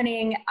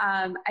happening?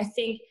 I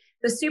think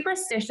the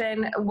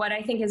superstition, what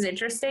I think is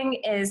interesting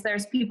is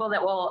there's people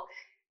that will,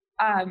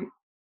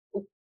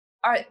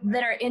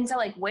 that are into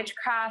like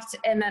witchcraft,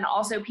 and then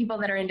also people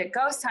that are into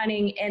ghost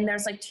hunting. And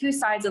there's like two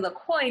sides of the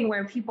coin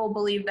where people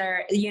believe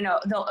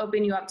they'll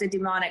open you up to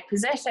demonic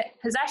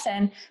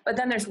possession, but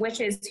then there's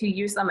witches who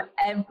use them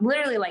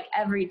literally like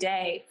every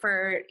day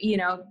for,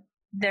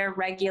 their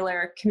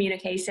regular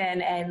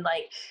communication and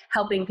like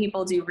helping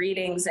people do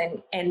readings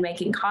and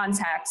making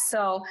contact.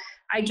 So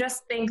I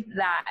just think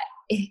that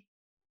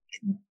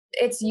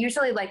it's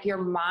usually like your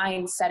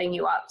mind setting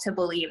you up to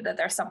believe that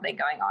there's something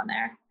going on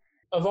there.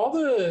 Of all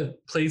the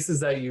places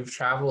that you've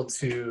traveled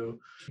to,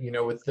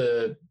 with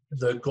the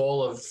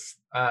goal of,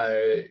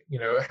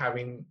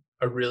 having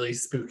a really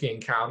spooky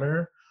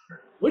encounter,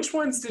 which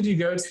ones did you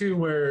go to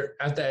where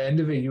at the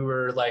end of it you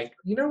were like,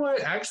 you know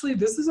what, actually,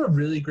 this is a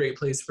really great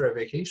place for a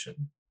vacation?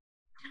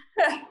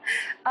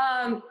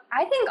 I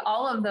think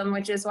all of them,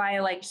 which is why I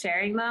like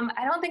sharing them.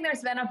 I don't think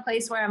there's been a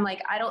place where I'm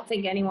like, I don't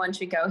think anyone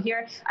should go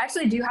here. I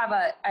actually do have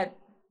a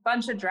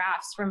bunch of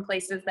drafts from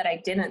places that I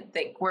didn't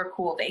think were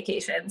cool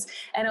vacations.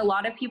 And a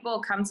lot of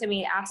people come to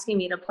me asking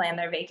me to plan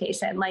their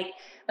vacation. Like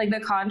the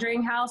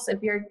Conjuring house, if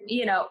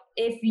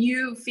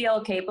you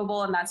feel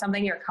capable and that's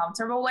something you're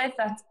comfortable with,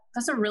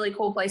 that's a really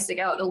cool place to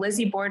go. The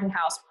Lizzie Borden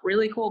house,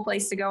 really cool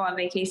place to go on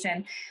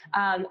vacation.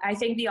 I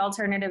think the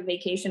alternative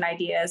vacation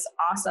idea is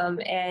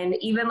awesome. And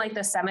even like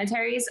the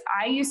cemeteries,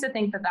 I used to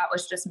think that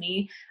was just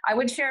me. I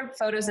would share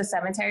photos of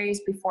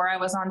cemeteries before I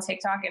was on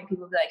TikTok and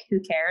people would be like, who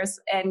cares?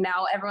 And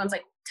now everyone's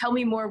like, tell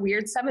me more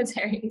weird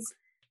cemeteries.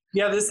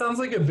 Yeah, this sounds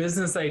like a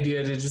business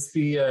idea to just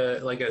be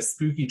like a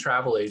spooky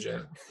travel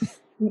agent.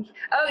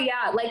 Oh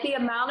yeah, like the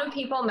amount of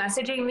people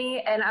messaging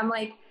me and I'm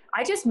like,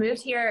 I just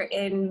moved here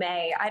in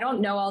May. I don't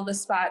know all the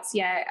spots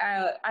yet.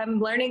 I'm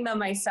learning them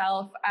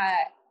myself.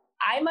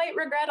 I might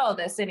regret all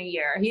this in a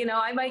year.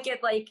 I might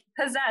get like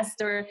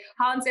possessed or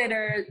haunted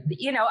or,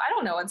 I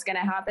don't know what's going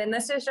to happen.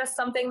 This is just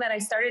something that I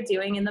started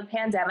doing in the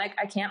pandemic.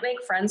 I can't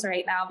make friends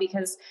right now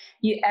because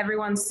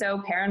everyone's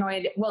so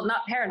paranoid. Well,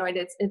 not paranoid.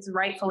 It's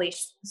rightfully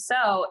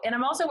so. And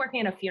I'm also working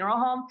in a funeral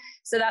home.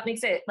 So that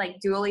makes it like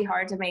dually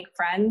hard to make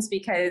friends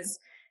because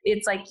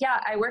it's like,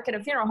 yeah, I work at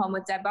a funeral home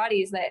with dead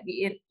bodies that,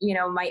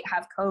 might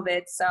have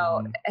COVID.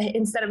 So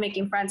instead of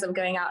making friends, I'm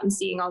going out and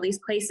seeing all these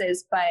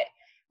places. But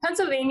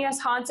Pennsylvania's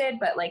haunted,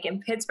 but like in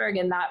Pittsburgh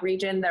in that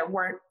region, there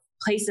weren't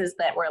places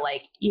that were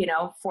like,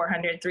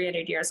 400,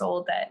 300 years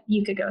old that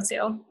you could go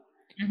to.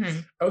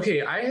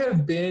 Okay, I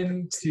have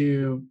been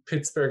to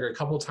Pittsburgh a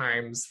couple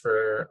times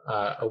for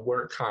a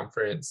work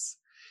conference,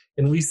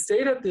 and we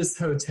stayed at this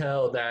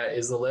hotel that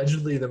is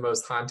allegedly the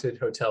most haunted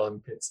hotel in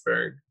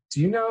Pittsburgh.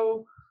 Do you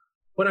know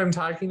what I'm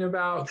talking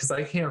about? Because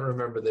I can't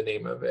remember the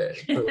name of it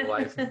for the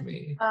life of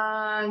me.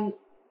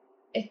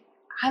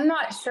 I'm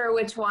not sure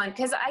which one,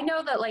 because I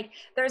know that like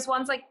there's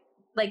ones like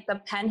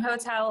the Penn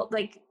Hotel,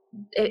 like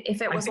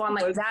if it was one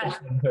like that.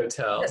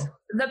 Hotel.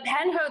 The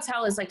Penn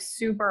Hotel is like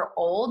super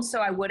old,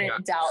 so I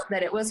wouldn't doubt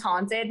that it was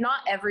haunted. Not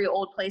every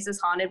old place is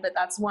haunted, but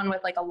that's one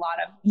with like a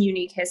lot of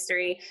unique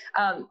history.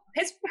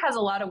 Pittsburgh has a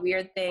lot of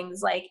weird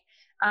things, like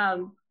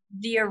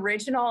the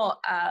original,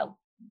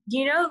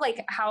 you know,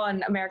 like how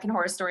on American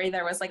Horror Story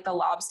there was like the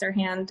lobster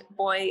hand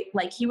boy,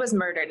 like he was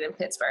murdered in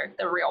Pittsburgh,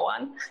 the real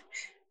one.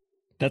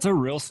 That's a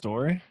real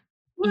story?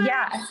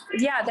 Yeah,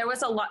 there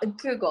was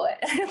Google it.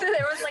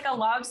 There was like a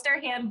lobster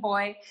hand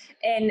boy,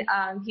 and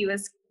he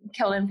was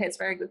killed in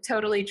Pittsburgh.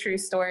 Totally true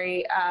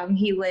story.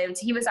 He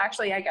was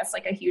actually, I guess,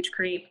 like a huge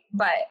creep,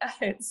 but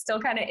it's still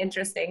kind of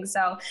interesting.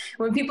 So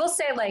when people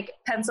say like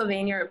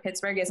Pennsylvania or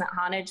Pittsburgh isn't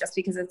haunted just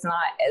because it's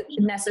not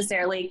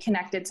necessarily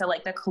connected to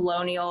like the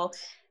colonial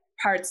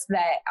parts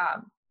that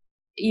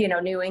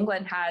New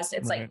England has,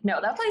 it's like, no,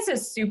 that place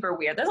is super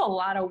weird. There's a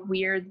lot of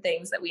weird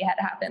things that we had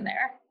happen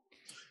there.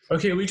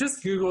 Okay, we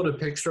just Googled a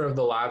picture of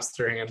the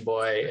lobster hand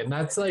boy, and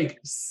that's like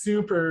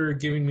super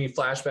giving me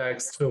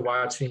flashbacks to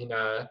watching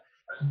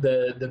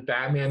the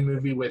Batman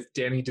movie with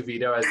Danny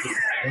DeVito as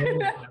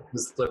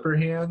his flipper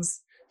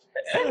hands.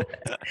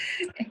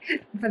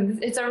 But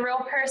it's a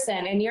real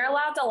person, and you're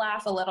allowed to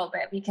laugh a little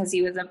bit because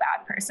he was a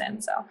bad person.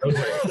 So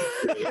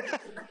Okay.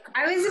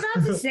 I was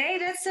about to say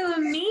that's so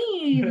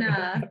mean.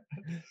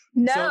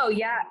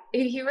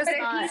 He was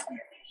not.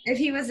 If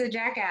he was a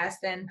jackass,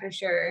 then for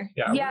sure.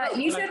 Yeah,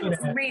 you should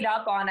read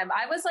up on him.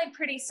 I was like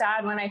pretty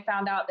sad when I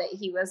found out that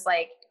he was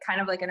like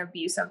kind of like an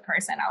abusive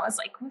person. I was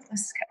like,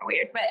 this is kind of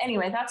weird. But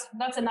anyway,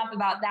 that's enough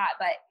about that.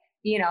 But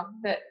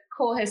the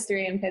cool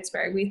history in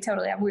Pittsburgh, we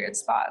totally have weird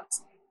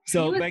spots.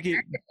 So Becky,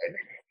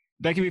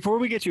 before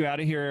we get you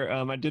out of here,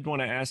 I did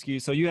want to ask you,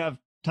 so you have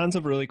tons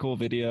of really cool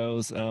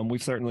videos.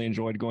 We've certainly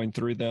enjoyed going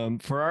through them.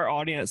 For our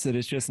audience that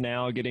is just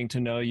now getting to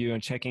know you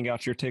and checking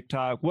out your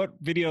TikTok,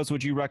 what videos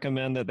would you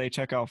recommend that they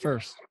check out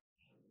first?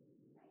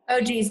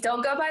 Oh, geez,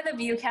 don't go by the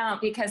view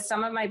count, because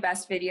some of my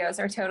best videos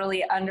are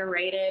totally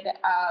underrated.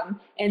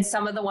 And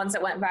some of the ones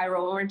that went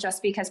viral were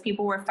just because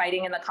people were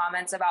fighting in the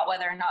comments about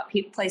whether or not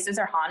places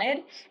are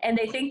haunted. And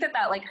they think that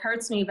like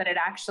hurts me, but it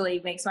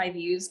actually makes my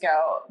views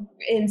go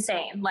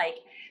insane. Like,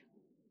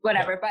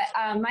 whatever.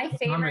 But my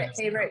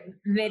favorite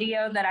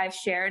video that I've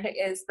shared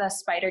is the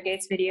Spider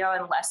Gates video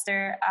in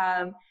Leicester.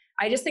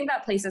 I just think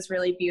that place is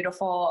really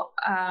beautiful.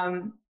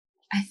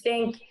 I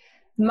think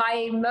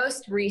my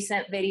most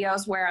recent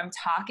videos where I'm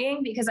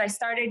talking, because I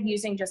started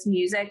using just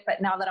music,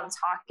 but now that I'm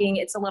talking,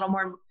 it's a little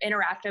more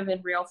interactive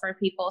and real for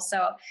people.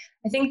 So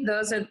I think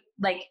those are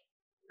like,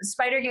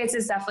 Spider Gates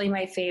is definitely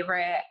my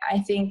favorite. I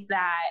think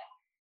that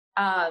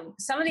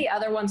some of the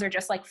other ones are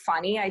just like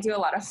funny. I do a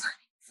lot of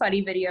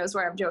funny videos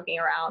where I'm joking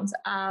around.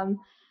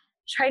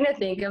 Trying to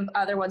think of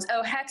other ones.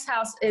 Oh, Hex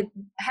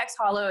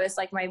Hollow is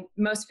like my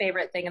most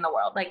favorite thing in the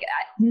world. Like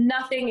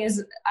nothing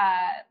is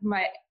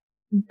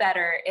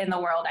better in the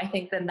world, I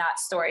think, than that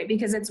story,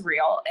 because it's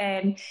real.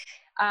 And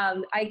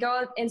I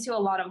go into a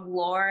lot of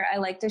lore. I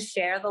like to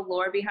share the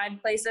lore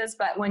behind places,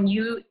 but when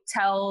you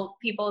tell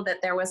people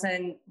that there was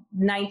a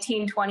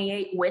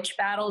 1928 witch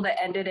battle that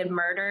ended in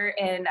murder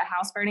and a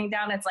house burning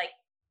down, it's like,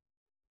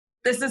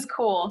 this is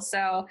cool.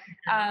 So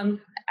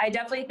I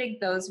definitely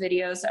think those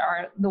videos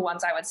are the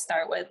ones I would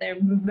start with.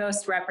 They're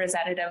most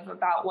representative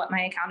about what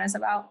my account is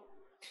about.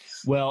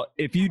 Well,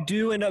 if you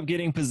do end up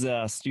getting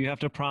possessed, you have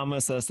to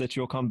promise us that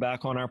you'll come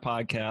back on our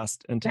podcast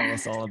and tell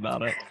us all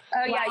about it.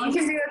 Oh yeah, you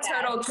can do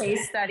a total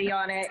case study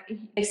on it.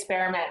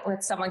 Experiment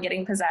with someone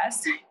getting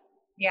possessed.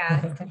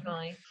 Yeah,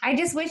 definitely. I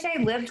just wish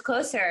I lived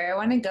closer. I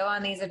want to go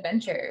on these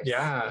adventures.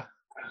 Yeah.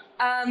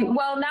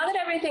 Well, now that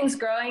everything's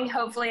growing,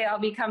 hopefully I'll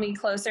be coming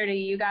closer to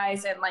you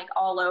guys and like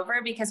all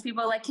over, because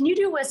people are like, can you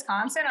do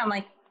Wisconsin? I'm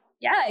like,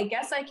 yeah, I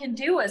guess I can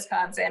do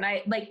Wisconsin.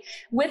 I like,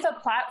 with a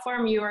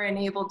platform, you are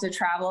enabled to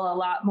travel a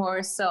lot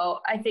more. So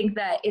I think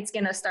that it's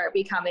going to start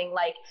becoming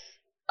like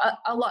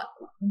a lot.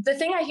 The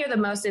thing I hear the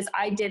most is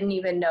I didn't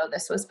even know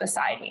this was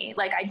beside me.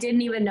 Like I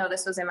didn't even know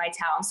this was in my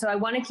town. So I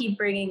want to keep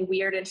bringing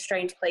weird and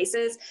strange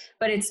places,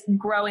 but it's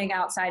growing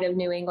outside of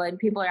New England.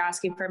 People are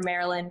asking for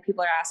Maryland.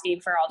 People are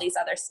asking for all these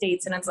other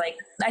states. And it's like,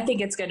 I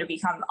think it's going to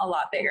become a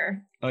lot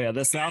bigger. Oh yeah,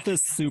 the South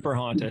is super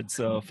haunted.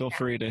 So feel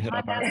free to hit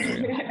up our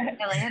area.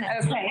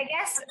 Okay.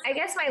 I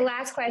guess my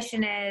last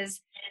question is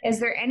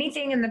there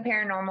anything in the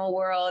paranormal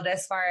world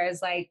as far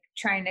as like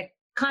trying to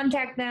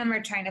contact them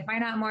or trying to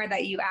find out more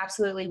that you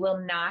absolutely will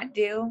not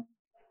do?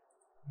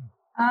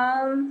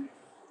 I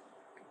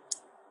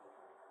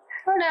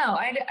don't know.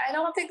 I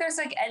don't think there's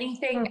like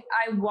anything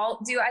I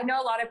won't do. I know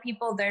a lot of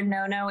people, their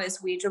no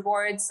is Ouija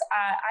boards.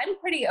 I'm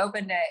pretty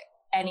open to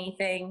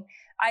anything.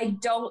 I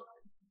don't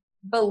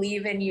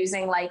believe in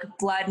using like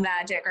blood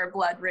magic or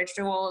blood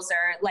rituals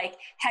or like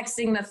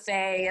hexing the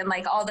fae and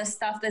like all this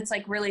stuff that's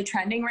like really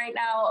trending right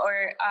now,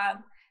 or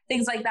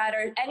things like that,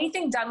 or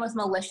anything done with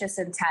malicious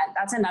intent.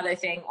 That's another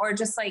thing. Or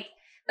just like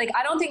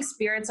I don't think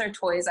spirits are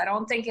toys. I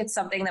don't think it's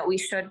something that we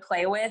should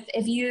play with.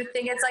 If you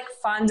think it's like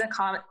fun to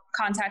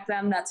contact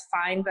them, that's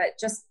fine, but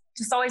just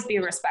always be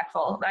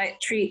respectful, right?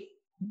 Treat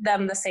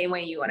them the same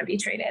way you want to be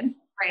treated.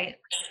 Right.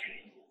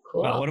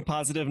 Cool. Wow, what a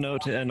positive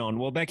note to end on.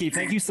 Well, Becky,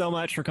 thank you so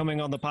much for coming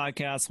on the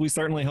podcast. We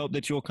certainly hope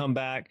that you'll come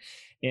back,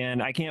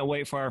 and I can't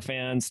wait for our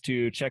fans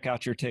to check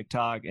out your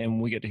TikTok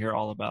and we get to hear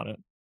all about it.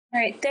 All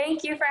right.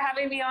 Thank you for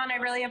having me on. I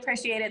really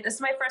appreciate it. This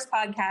is my first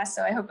podcast,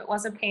 so I hope it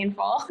wasn't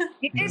painful.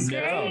 You did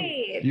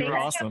great. You were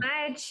Thanks awesome.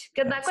 so much.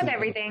 Good luck with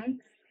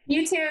everything.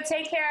 You too.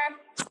 Take care.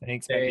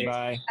 Thanks, Becky.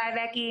 Bye. Bye,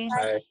 Becky.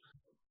 Bye.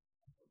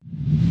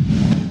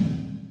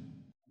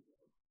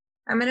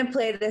 I'm going to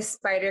play this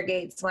Spider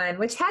Gates one,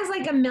 which has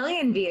like 1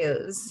 million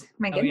views.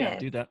 My Oh, goodness. yeah,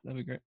 do that. That'd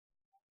be great.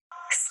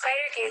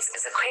 Spider Gates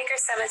is a Quaker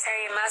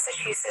cemetery in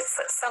Massachusetts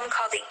that some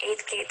call the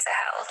Eighth Gate to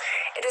Hell.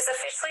 It is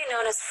officially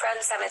known as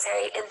Friend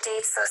Cemetery and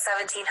dates the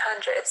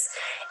 1700s.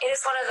 It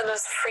is one of the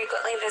most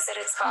frequently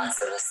visited spots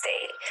in the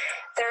state.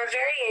 There are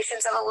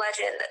variations of a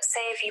legend that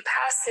say if you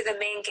pass through the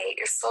main gate,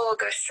 your soul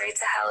will go straight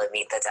to hell and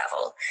meet the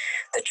devil.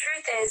 The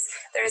truth is,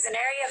 there is an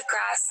area of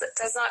grass that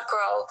does not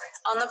grow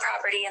on the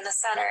property in the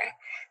center.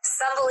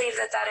 Some believe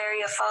that that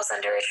area falls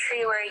under a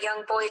tree where a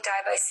young boy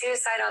died by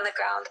suicide on the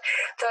ground,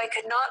 though I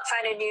could not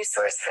find a news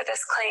source for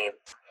this claim.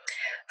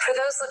 For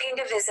those looking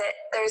to visit,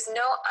 there's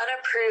no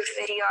unapproved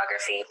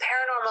videography,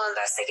 paranormal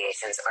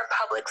investigations, or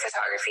public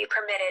photography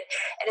permitted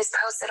and is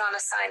posted on a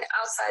sign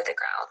outside the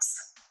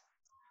grounds.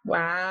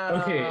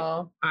 Wow. Okay,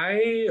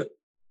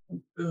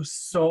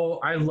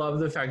 I love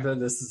the fact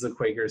that this is a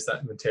Quaker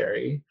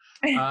cemetery,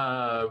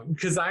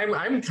 because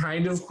I'm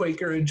kind of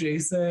Quaker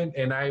adjacent,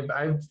 and I've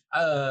I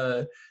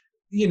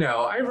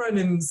run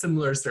in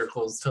similar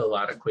circles to a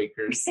lot of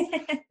Quakers,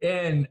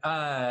 and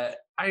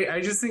I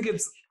just think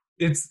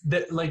it's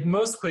that like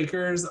most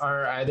Quakers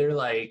are either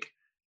like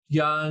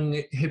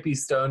young hippie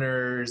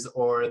stoners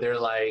or they're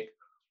like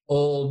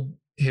old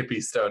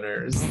hippie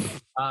stoners.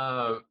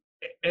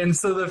 And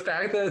so the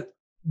fact that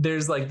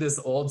there's like this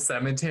old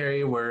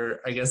cemetery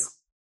where I guess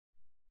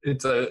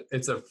it's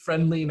a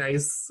friendly,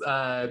 nice,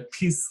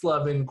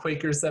 peace-loving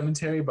Quaker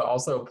cemetery, but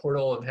also a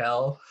portal of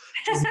hell,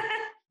 just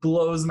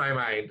blows my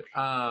mind.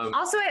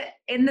 Also,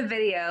 in the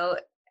video,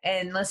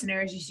 and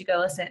listeners, you should go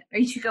listen, or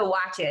you should go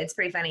watch it. It's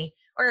pretty funny,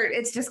 or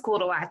it's just cool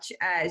to watch.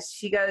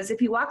 She goes,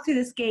 if you walk through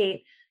this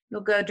gate,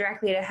 you'll go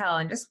directly to hell,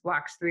 and just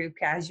walks through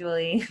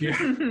casually. Yeah.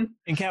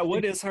 And Kat,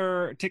 what is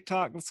her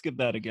TikTok? Let's give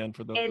that again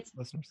for the It's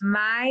listeners.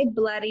 My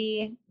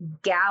Bloody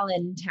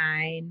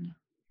Galentine.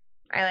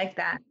 I like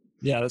that.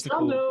 Yeah, that's a I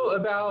cool. don't know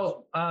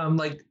about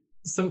like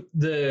some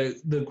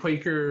the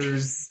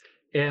Quakers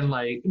and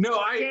like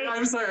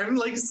I'm sorry, I'm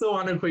like so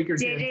on a Quaker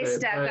JJ tangent,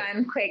 stuck but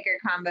on Quaker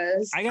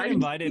combos. I got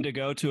invited to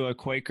go to a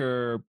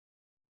Quaker,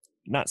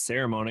 not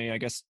ceremony, I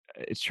guess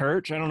it's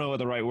church. I don't know what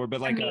the right word,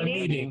 but like a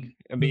meeting.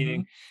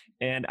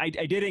 And I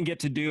didn't get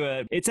to do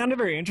it. It sounded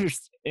very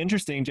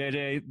interesting,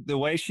 JJ. The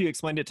way she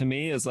explained it to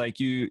me is like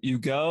you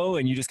go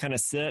and you just kind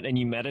of sit and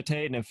you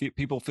meditate. And if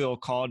people feel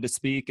called to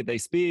speak, they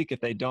speak. If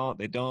they don't,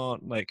 they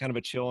don't. Like kind of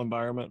a chill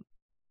environment.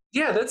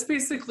 yeah, that's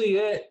basically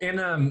it. And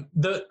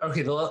the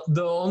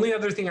only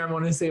other thing I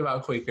want to say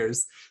about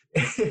Quakers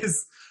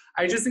is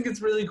I just think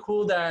it's really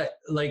cool that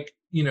like,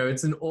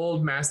 it's an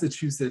old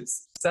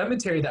Massachusetts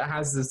cemetery that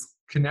has this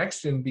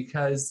connection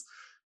because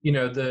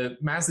the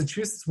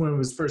Massachusetts, when it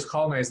was first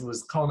colonized,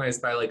 was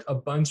colonized by like a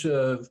bunch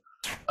of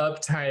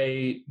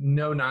uptight,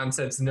 no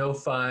nonsense, no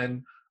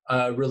fun,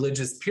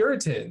 religious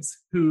Puritans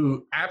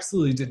who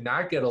absolutely did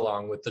not get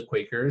along with the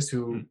Quakers,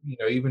 who,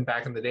 even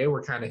back in the day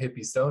were kind of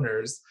hippie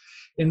stoners.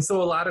 And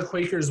so a lot of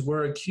Quakers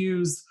were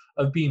accused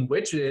of being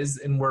witches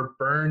and were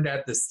burned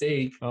at the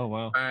stake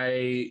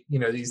by,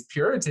 these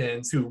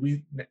Puritans who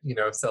we,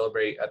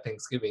 celebrate at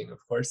Thanksgiving, of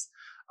course.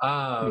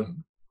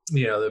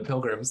 The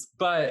Pilgrims.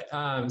 But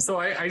so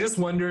I just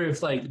wonder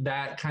if like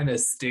that kind of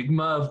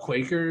stigma of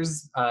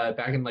Quakers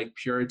back in like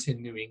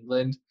Puritan New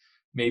England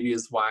maybe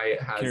is why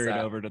it has carried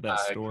that, over to that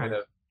story. kind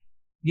of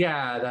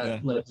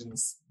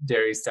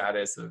legendary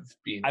status of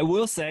being. I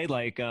will say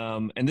like,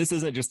 and this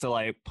isn't just to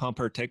like pump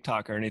her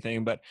TikTok or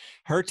anything, but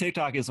her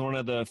TikTok is one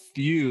of the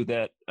few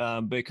that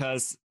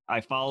because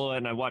I follow it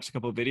and I watched a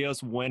couple of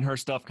videos, when her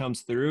stuff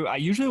comes through, I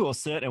usually will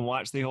sit and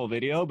watch the whole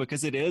video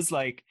because it is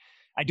like,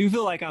 I do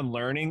feel like I'm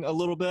learning a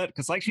little bit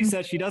because like she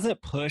said, she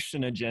doesn't push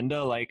an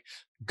agenda like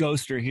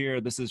ghost are here,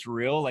 this is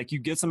real. Like you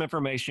get some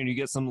information, you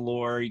get some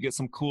lore, you get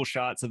some cool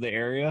shots of the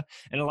area.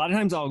 And a lot of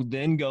times I'll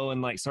then go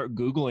and like start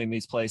Googling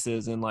these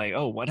places and like,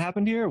 oh, what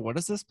happened here? What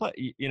is this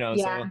place?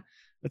 So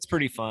it's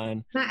pretty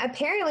fun.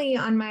 Apparently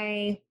on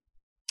my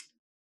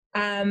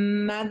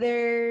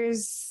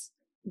mother's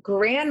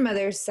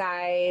grandmother's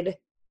side,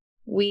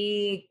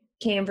 we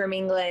came from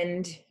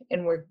England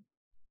and we're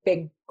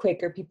big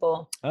Quaker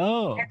people.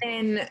 Oh,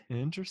 and then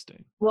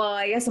interesting. Well,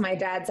 I guess on my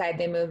dad's side,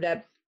 they moved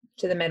up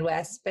to the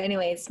Midwest. But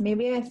anyways,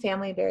 maybe I have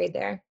family buried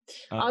there.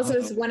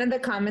 Also, one of the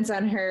comments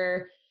on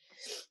her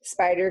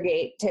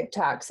Spidergate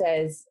TikTok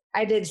says,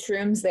 I did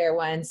shrooms there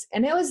once,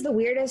 and it was the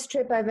weirdest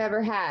trip I've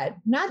ever had.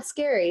 Not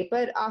scary,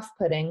 but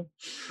off-putting.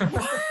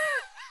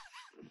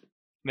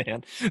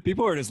 Man,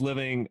 people are just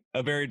living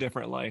a very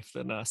different life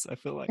than us, I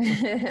feel like.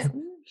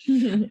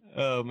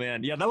 Oh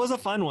man. Yeah, that was a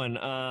fun one.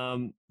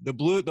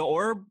 The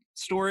orb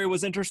story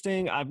was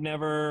interesting. I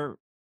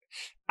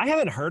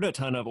haven't heard a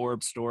ton of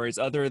orb stories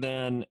other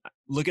than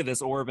look at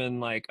this orb in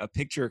like a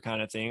picture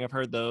kind of thing. I've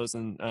heard those,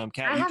 and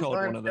Kat, you told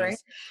one of those.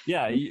 Story.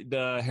 Yeah,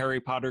 the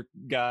Harry Potter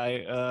guy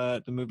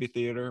at the movie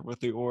theater with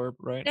the orb,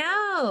 right?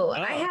 No,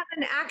 I have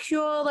an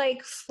actual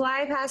like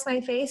fly past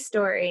my face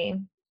story.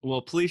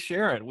 Well, please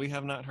share it. We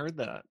have not heard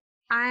that.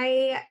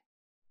 And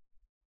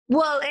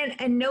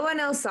no one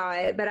else saw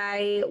it, but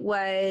I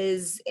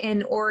was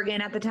in Oregon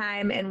at the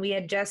time, and we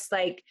had just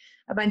like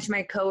a bunch of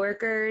my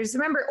coworkers.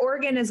 Remember,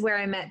 Oregon is where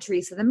I met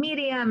Teresa the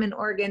medium, and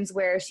Oregon's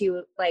where she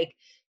like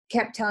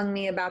kept telling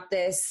me about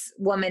this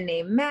woman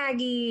named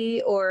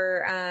Maggie,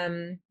 or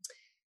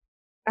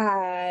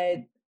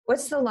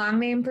what's the long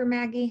name for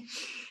Maggie?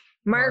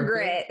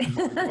 Margaret.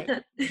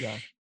 Yeah.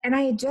 And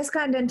I had just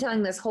gotten done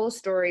telling this whole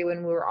story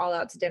when we were all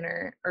out to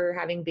dinner or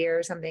having beer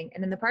or something.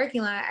 And in the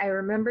parking lot, I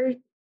remember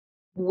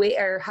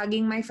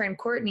hugging my friend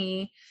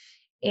Courtney,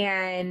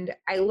 and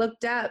I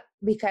looked up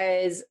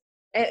because,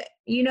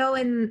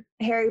 in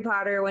Harry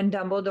Potter, when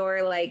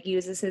Dumbledore like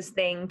uses his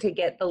thing to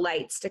get the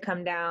lights to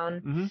come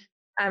down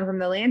from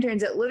the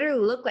lanterns, it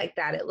literally looked like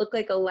that. It looked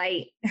like a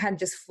light had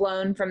just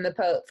flown from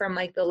from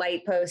like the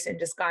light post and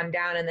just gone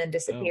down and then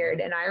disappeared.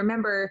 And I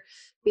remember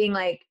being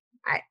like,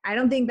 I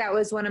don't think that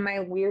was one of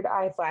my weird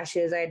eye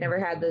flashes. I had never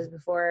had those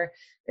before.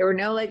 There were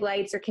no like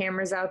lights or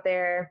cameras out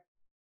there.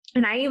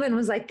 And I even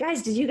was like,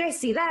 guys, did you guys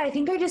see that? I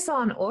think I just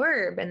saw an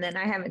orb. And then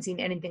I haven't seen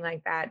anything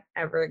like that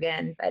ever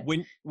again. But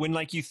when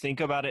like you think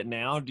about it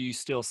now, do you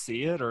still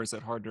see it, or is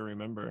it hard to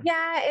remember?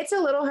 Yeah, it's a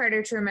little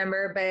harder to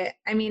remember, but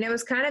I mean, it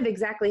was kind of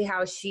exactly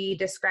how she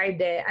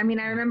described it. I mean,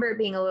 I remember it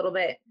being a little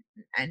bit,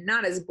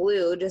 not as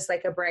blue, just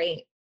like a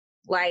bright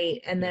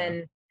light. And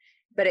then,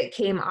 but it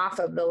came off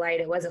of the light.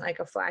 It wasn't like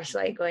a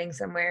flashlight going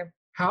somewhere.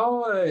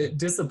 How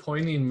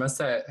disappointing must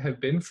that have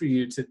been for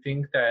you to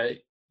think that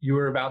you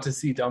were about to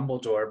see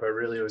Dumbledore, but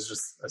really it was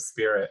just a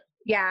spirit?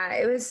 Yeah,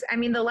 it was. I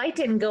mean, the light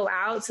didn't go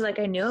out, so like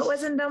I knew it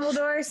wasn't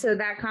Dumbledore. So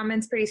that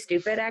comment's pretty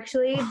stupid,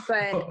 actually.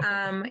 But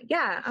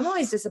yeah, I'm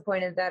always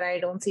disappointed that I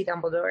don't see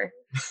Dumbledore.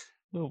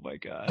 Oh my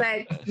god!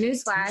 But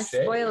newsflash,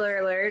 spoiler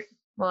alert.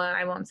 Well,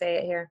 I won't say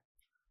it here.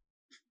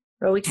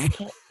 But we can't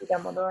see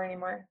Dumbledore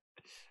anymore.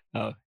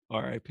 Oh,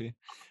 R.I.P.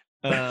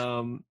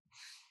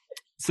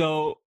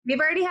 So we've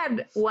already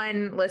had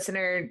one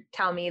listener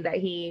tell me that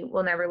he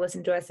will never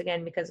listen to us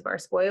again because of our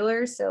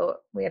spoilers. So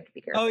we have to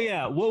be careful. Oh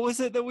yeah, what was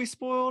it that we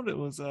spoiled? It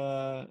was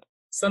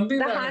something.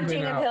 The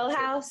Haunting of Hill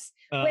House.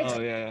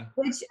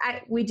 Which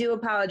we do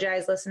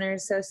apologize,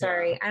 listeners. So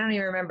sorry. I don't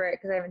even remember it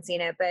because I haven't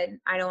seen it, but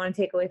I don't want to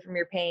take away from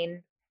your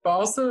pain. But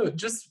also,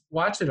 just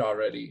watch it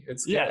already.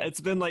 It's good.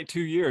 It's been like 2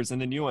 years,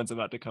 and the new one's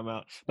about to come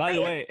out. By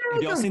the way,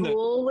 have y'all seen the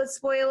rule with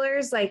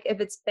spoilers? Like if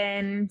it's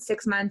been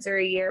 6 months or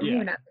a year,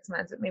 maybe not 6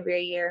 months, but maybe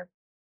a year.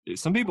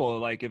 Some people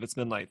like if it's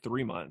been like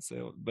 3 months.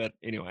 But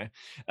anyway,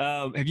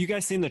 have you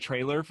guys seen the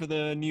trailer for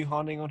the new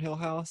Haunting on Hill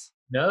House?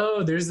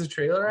 No, there's a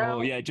trailer out.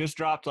 Oh yeah, it just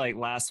dropped like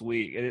last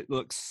week. It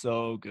looks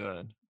so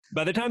good.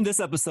 By the time this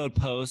episode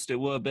posts, it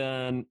will have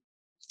been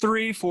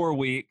 3-4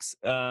 weeks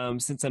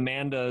since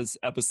Amanda's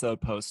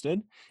episode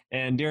posted.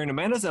 And during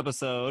Amanda's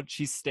episode,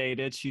 she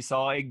stated she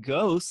saw a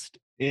ghost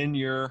in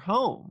your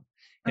home.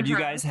 Have you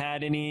guys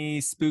had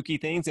any spooky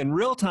things? In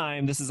real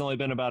time, this has only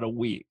been about a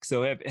week.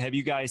 So have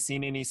you guys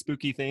seen any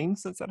spooky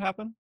things since that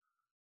happened?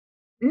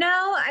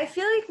 No, I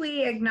feel like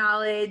we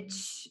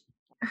acknowledge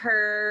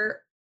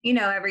her,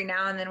 every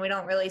now and then. We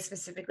don't really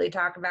specifically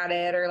talk about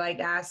it or like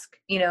ask,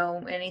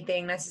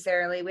 anything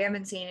necessarily. We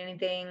haven't seen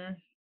anything.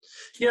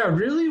 Yeah,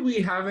 really,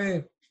 we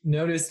haven't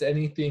noticed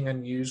anything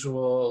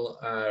unusual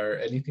or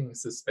anything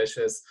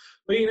suspicious.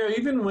 But,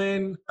 even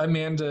when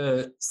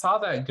Amanda saw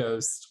that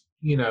ghost,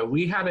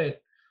 we hadn't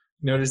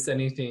noticed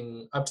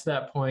anything up to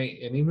that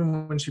point. And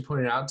even when she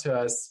pointed out to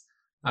us,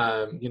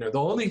 the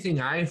only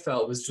thing I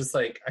felt was just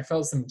like, I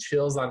felt some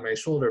chills on my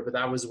shoulder, but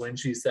that was when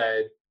she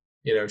said,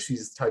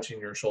 she's touching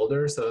your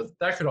shoulder. So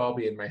that could all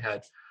be in my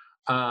head.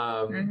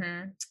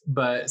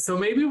 But so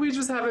maybe we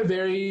just have a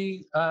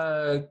very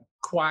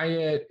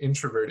quiet,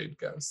 introverted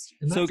ghost.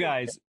 So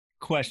guys,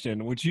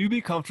 question, would you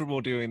be comfortable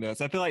doing this?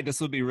 I feel like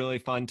this would be really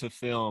fun to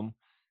film.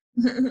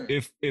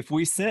 If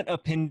we sent a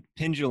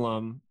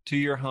pendulum to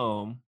your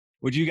home,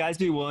 would you guys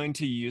be willing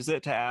to use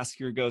it to ask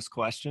your ghost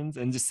questions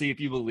and to see if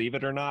you believe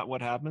it or not,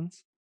 what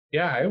happens?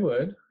 Yeah, I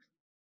would.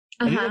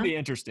 I think it'd be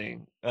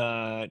interesting.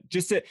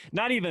 Just to,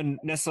 not even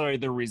necessarily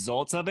the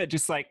results of it,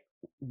 just like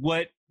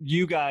what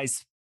you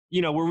guys,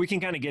 where we can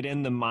kind of get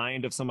in the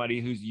mind of somebody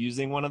who's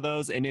using one of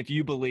those, and if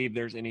you believe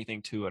there's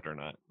anything to it or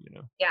not,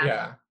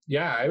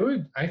 Yeah,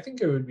 I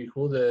think it would be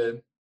cool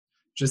to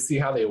just see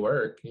how they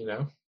work,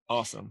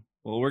 Awesome.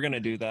 Well, we're going to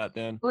do that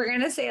then. We're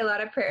going to say a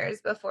lot of prayers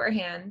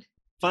beforehand.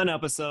 Fun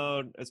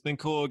episode. It's been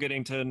cool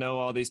getting to know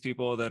all these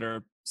people that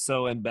are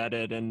so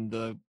embedded in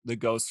the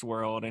ghost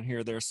world and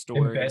hear their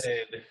stories.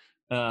 Embedded.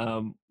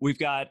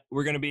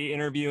 We're going to be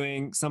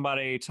interviewing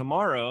somebody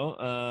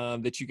tomorrow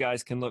that you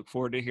guys can look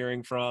forward to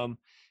hearing from.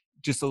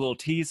 Just a little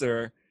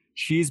teaser.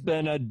 She's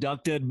been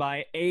abducted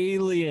by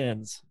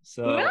aliens.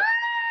 So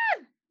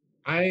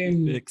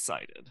I'm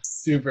excited.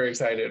 Super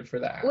excited for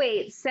that.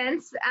 Wait,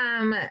 since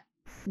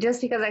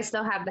just because I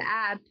still have the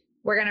app,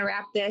 we're going to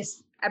wrap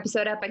this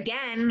episode up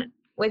again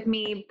with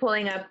me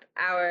pulling up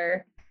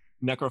our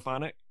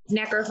Necrophonic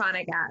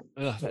app.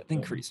 Ugh, that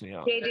thing creeps me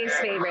out. JJ's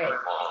favorite.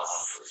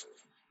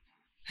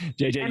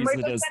 JJ And we're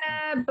uses it just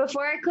as gonna,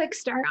 before I click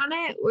start on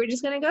it, we're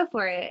just gonna go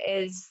for it.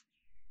 Is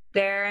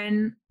there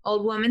an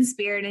old woman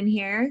spirit in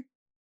here?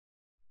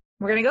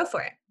 We're gonna go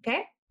for it,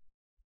 okay?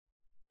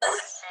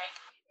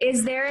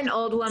 Is there an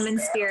old woman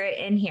spirit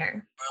in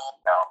here?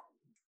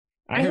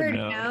 I heard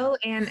no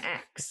and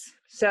X.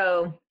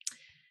 So,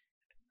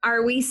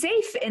 are we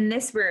safe in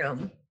this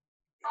room?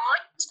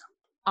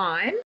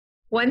 On.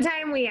 One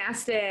time we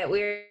asked it,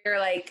 we were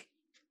like,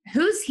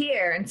 who's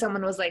here? And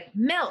someone was like,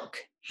 milk.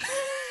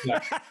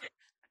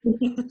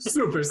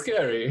 Super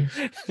scary.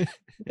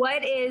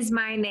 What is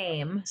my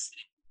name?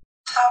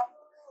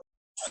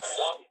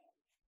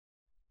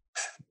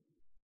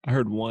 I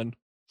heard one.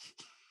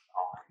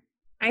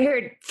 I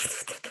heard.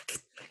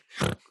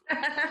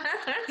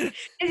 Did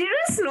you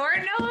just snort,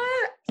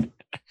 Noah?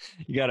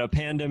 You got a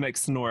pandemic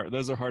snort.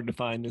 Those are hard to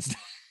find.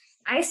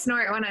 I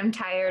snort when I'm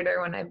tired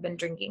or when I've been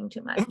drinking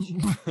too much.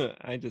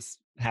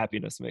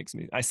 Happiness makes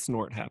me. I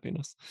snort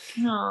happiness.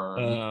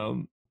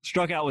 Aww.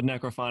 Struck out with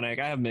Necrophonic.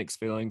 I have mixed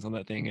feelings on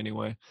that thing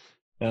anyway.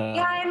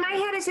 Yeah, in my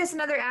head, it's just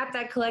another app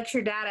that collects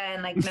your data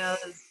and like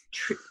knows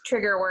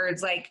trigger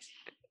words like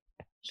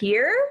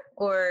here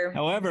or.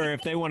 However,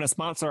 if they want to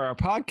sponsor our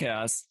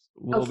podcast,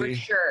 we'll for be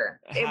sure.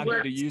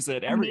 happy to use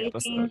it every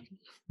episode.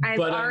 I've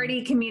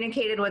already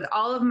communicated with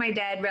all of my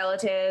dead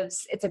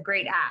relatives. It's a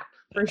great app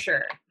for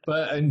sure.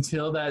 But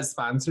until that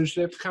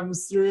sponsorship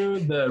comes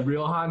through, the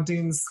Real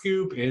Haunting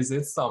scoop is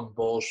it's some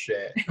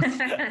bullshit.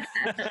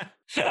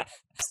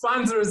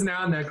 Sponsor is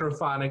now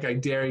Necrophonic. I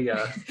dare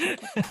ya.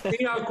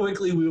 See how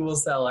quickly we will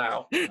sell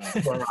out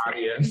for our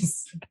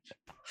audience.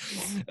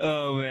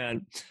 Oh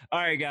man. All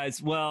right,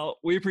 guys. Well,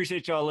 we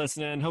appreciate y'all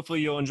listening. Hopefully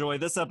you'll enjoy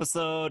this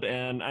episode.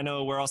 And I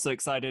know we're also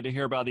excited to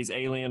hear about these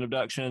alien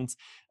abductions.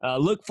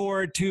 Look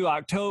forward to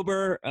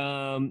October.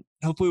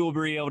 Hopefully we'll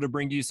be able to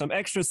bring you some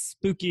extra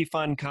spooky,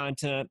 fun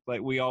content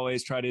like we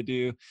always try to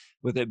do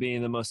with it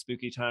being the most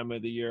spooky time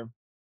of the year.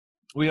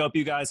 We hope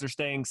you guys are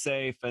staying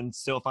safe and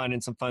still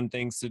finding some fun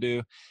things to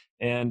do.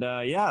 And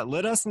yeah,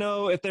 let us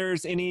know if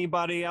there's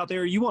anybody out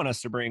there you want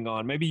us to bring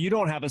on. Maybe you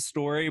don't have a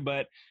story,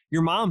 but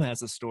your mom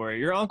has a story.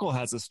 Your uncle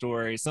has a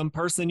story. Some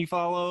person you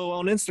follow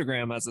on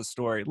Instagram has a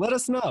story. Let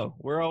us know.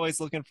 We're always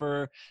looking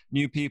for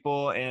new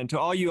people. And to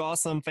all you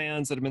awesome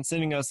fans that have been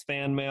sending us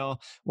fan mail,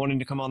 wanting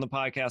to come on the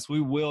podcast,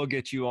 we will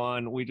get you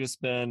on. We've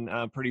just been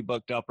pretty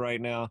booked up right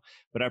now,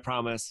 but I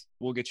promise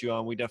we'll get you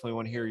on. We definitely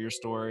want to hear your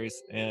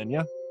stories. And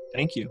yeah,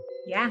 thank you.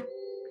 Yeah.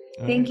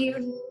 Thank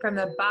you from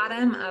the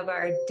bottom of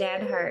our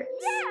dead hearts.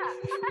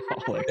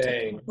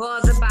 Dang.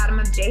 Well, the bottom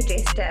of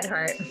JJ's dead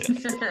heart.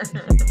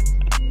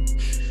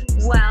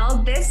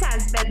 Well, this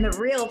has been the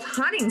Real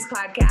Hauntings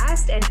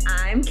podcast, and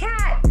I'm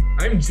Kat.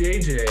 I'm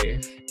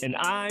JJ. And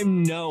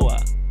I'm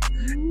Noah.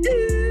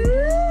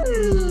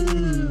 Ooh.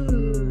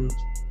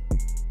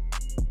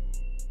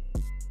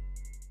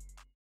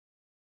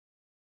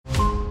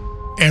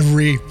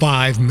 Every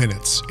 5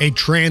 minutes, a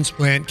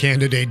transplant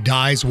candidate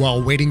dies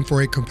while waiting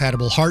for a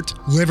compatible heart,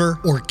 liver,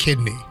 or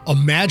kidney.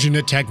 Imagine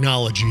a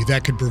technology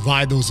that could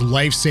provide those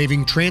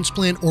life-saving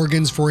transplant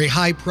organs for a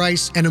high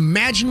price, and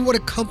imagine what a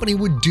company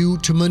would do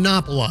to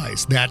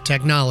monopolize that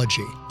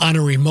technology. On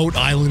a remote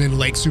island in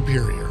Lake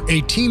Superior,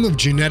 a team of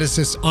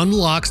geneticists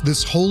unlocks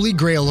this holy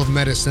grail of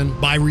medicine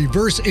by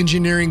reverse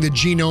engineering the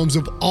genomes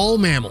of all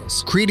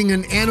mammals, creating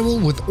an animal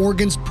with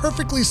organs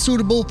perfectly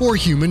suitable for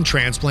human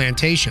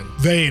transplantation.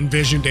 They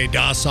envisioned a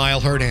docile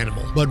herd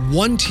animal, but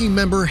one team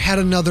member had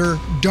another,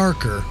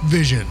 darker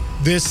vision.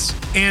 This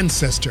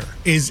ancestor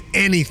is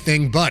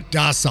anything but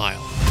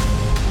docile.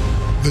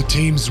 The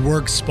team's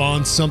work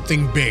spawned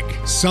something big,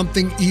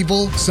 something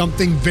evil,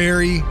 something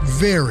very,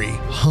 very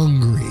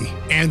hungry.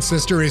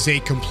 Ancestor is a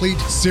complete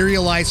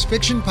serialized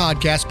fiction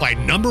podcast by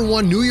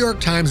 #1 New York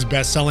Times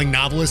bestselling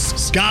novelist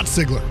Scott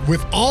Sigler,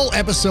 with all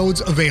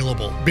episodes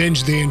available.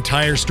 Binge the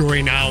entire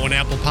story now on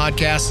Apple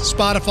Podcasts,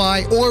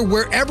 Spotify, or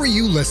wherever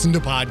you listen to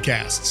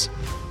podcasts.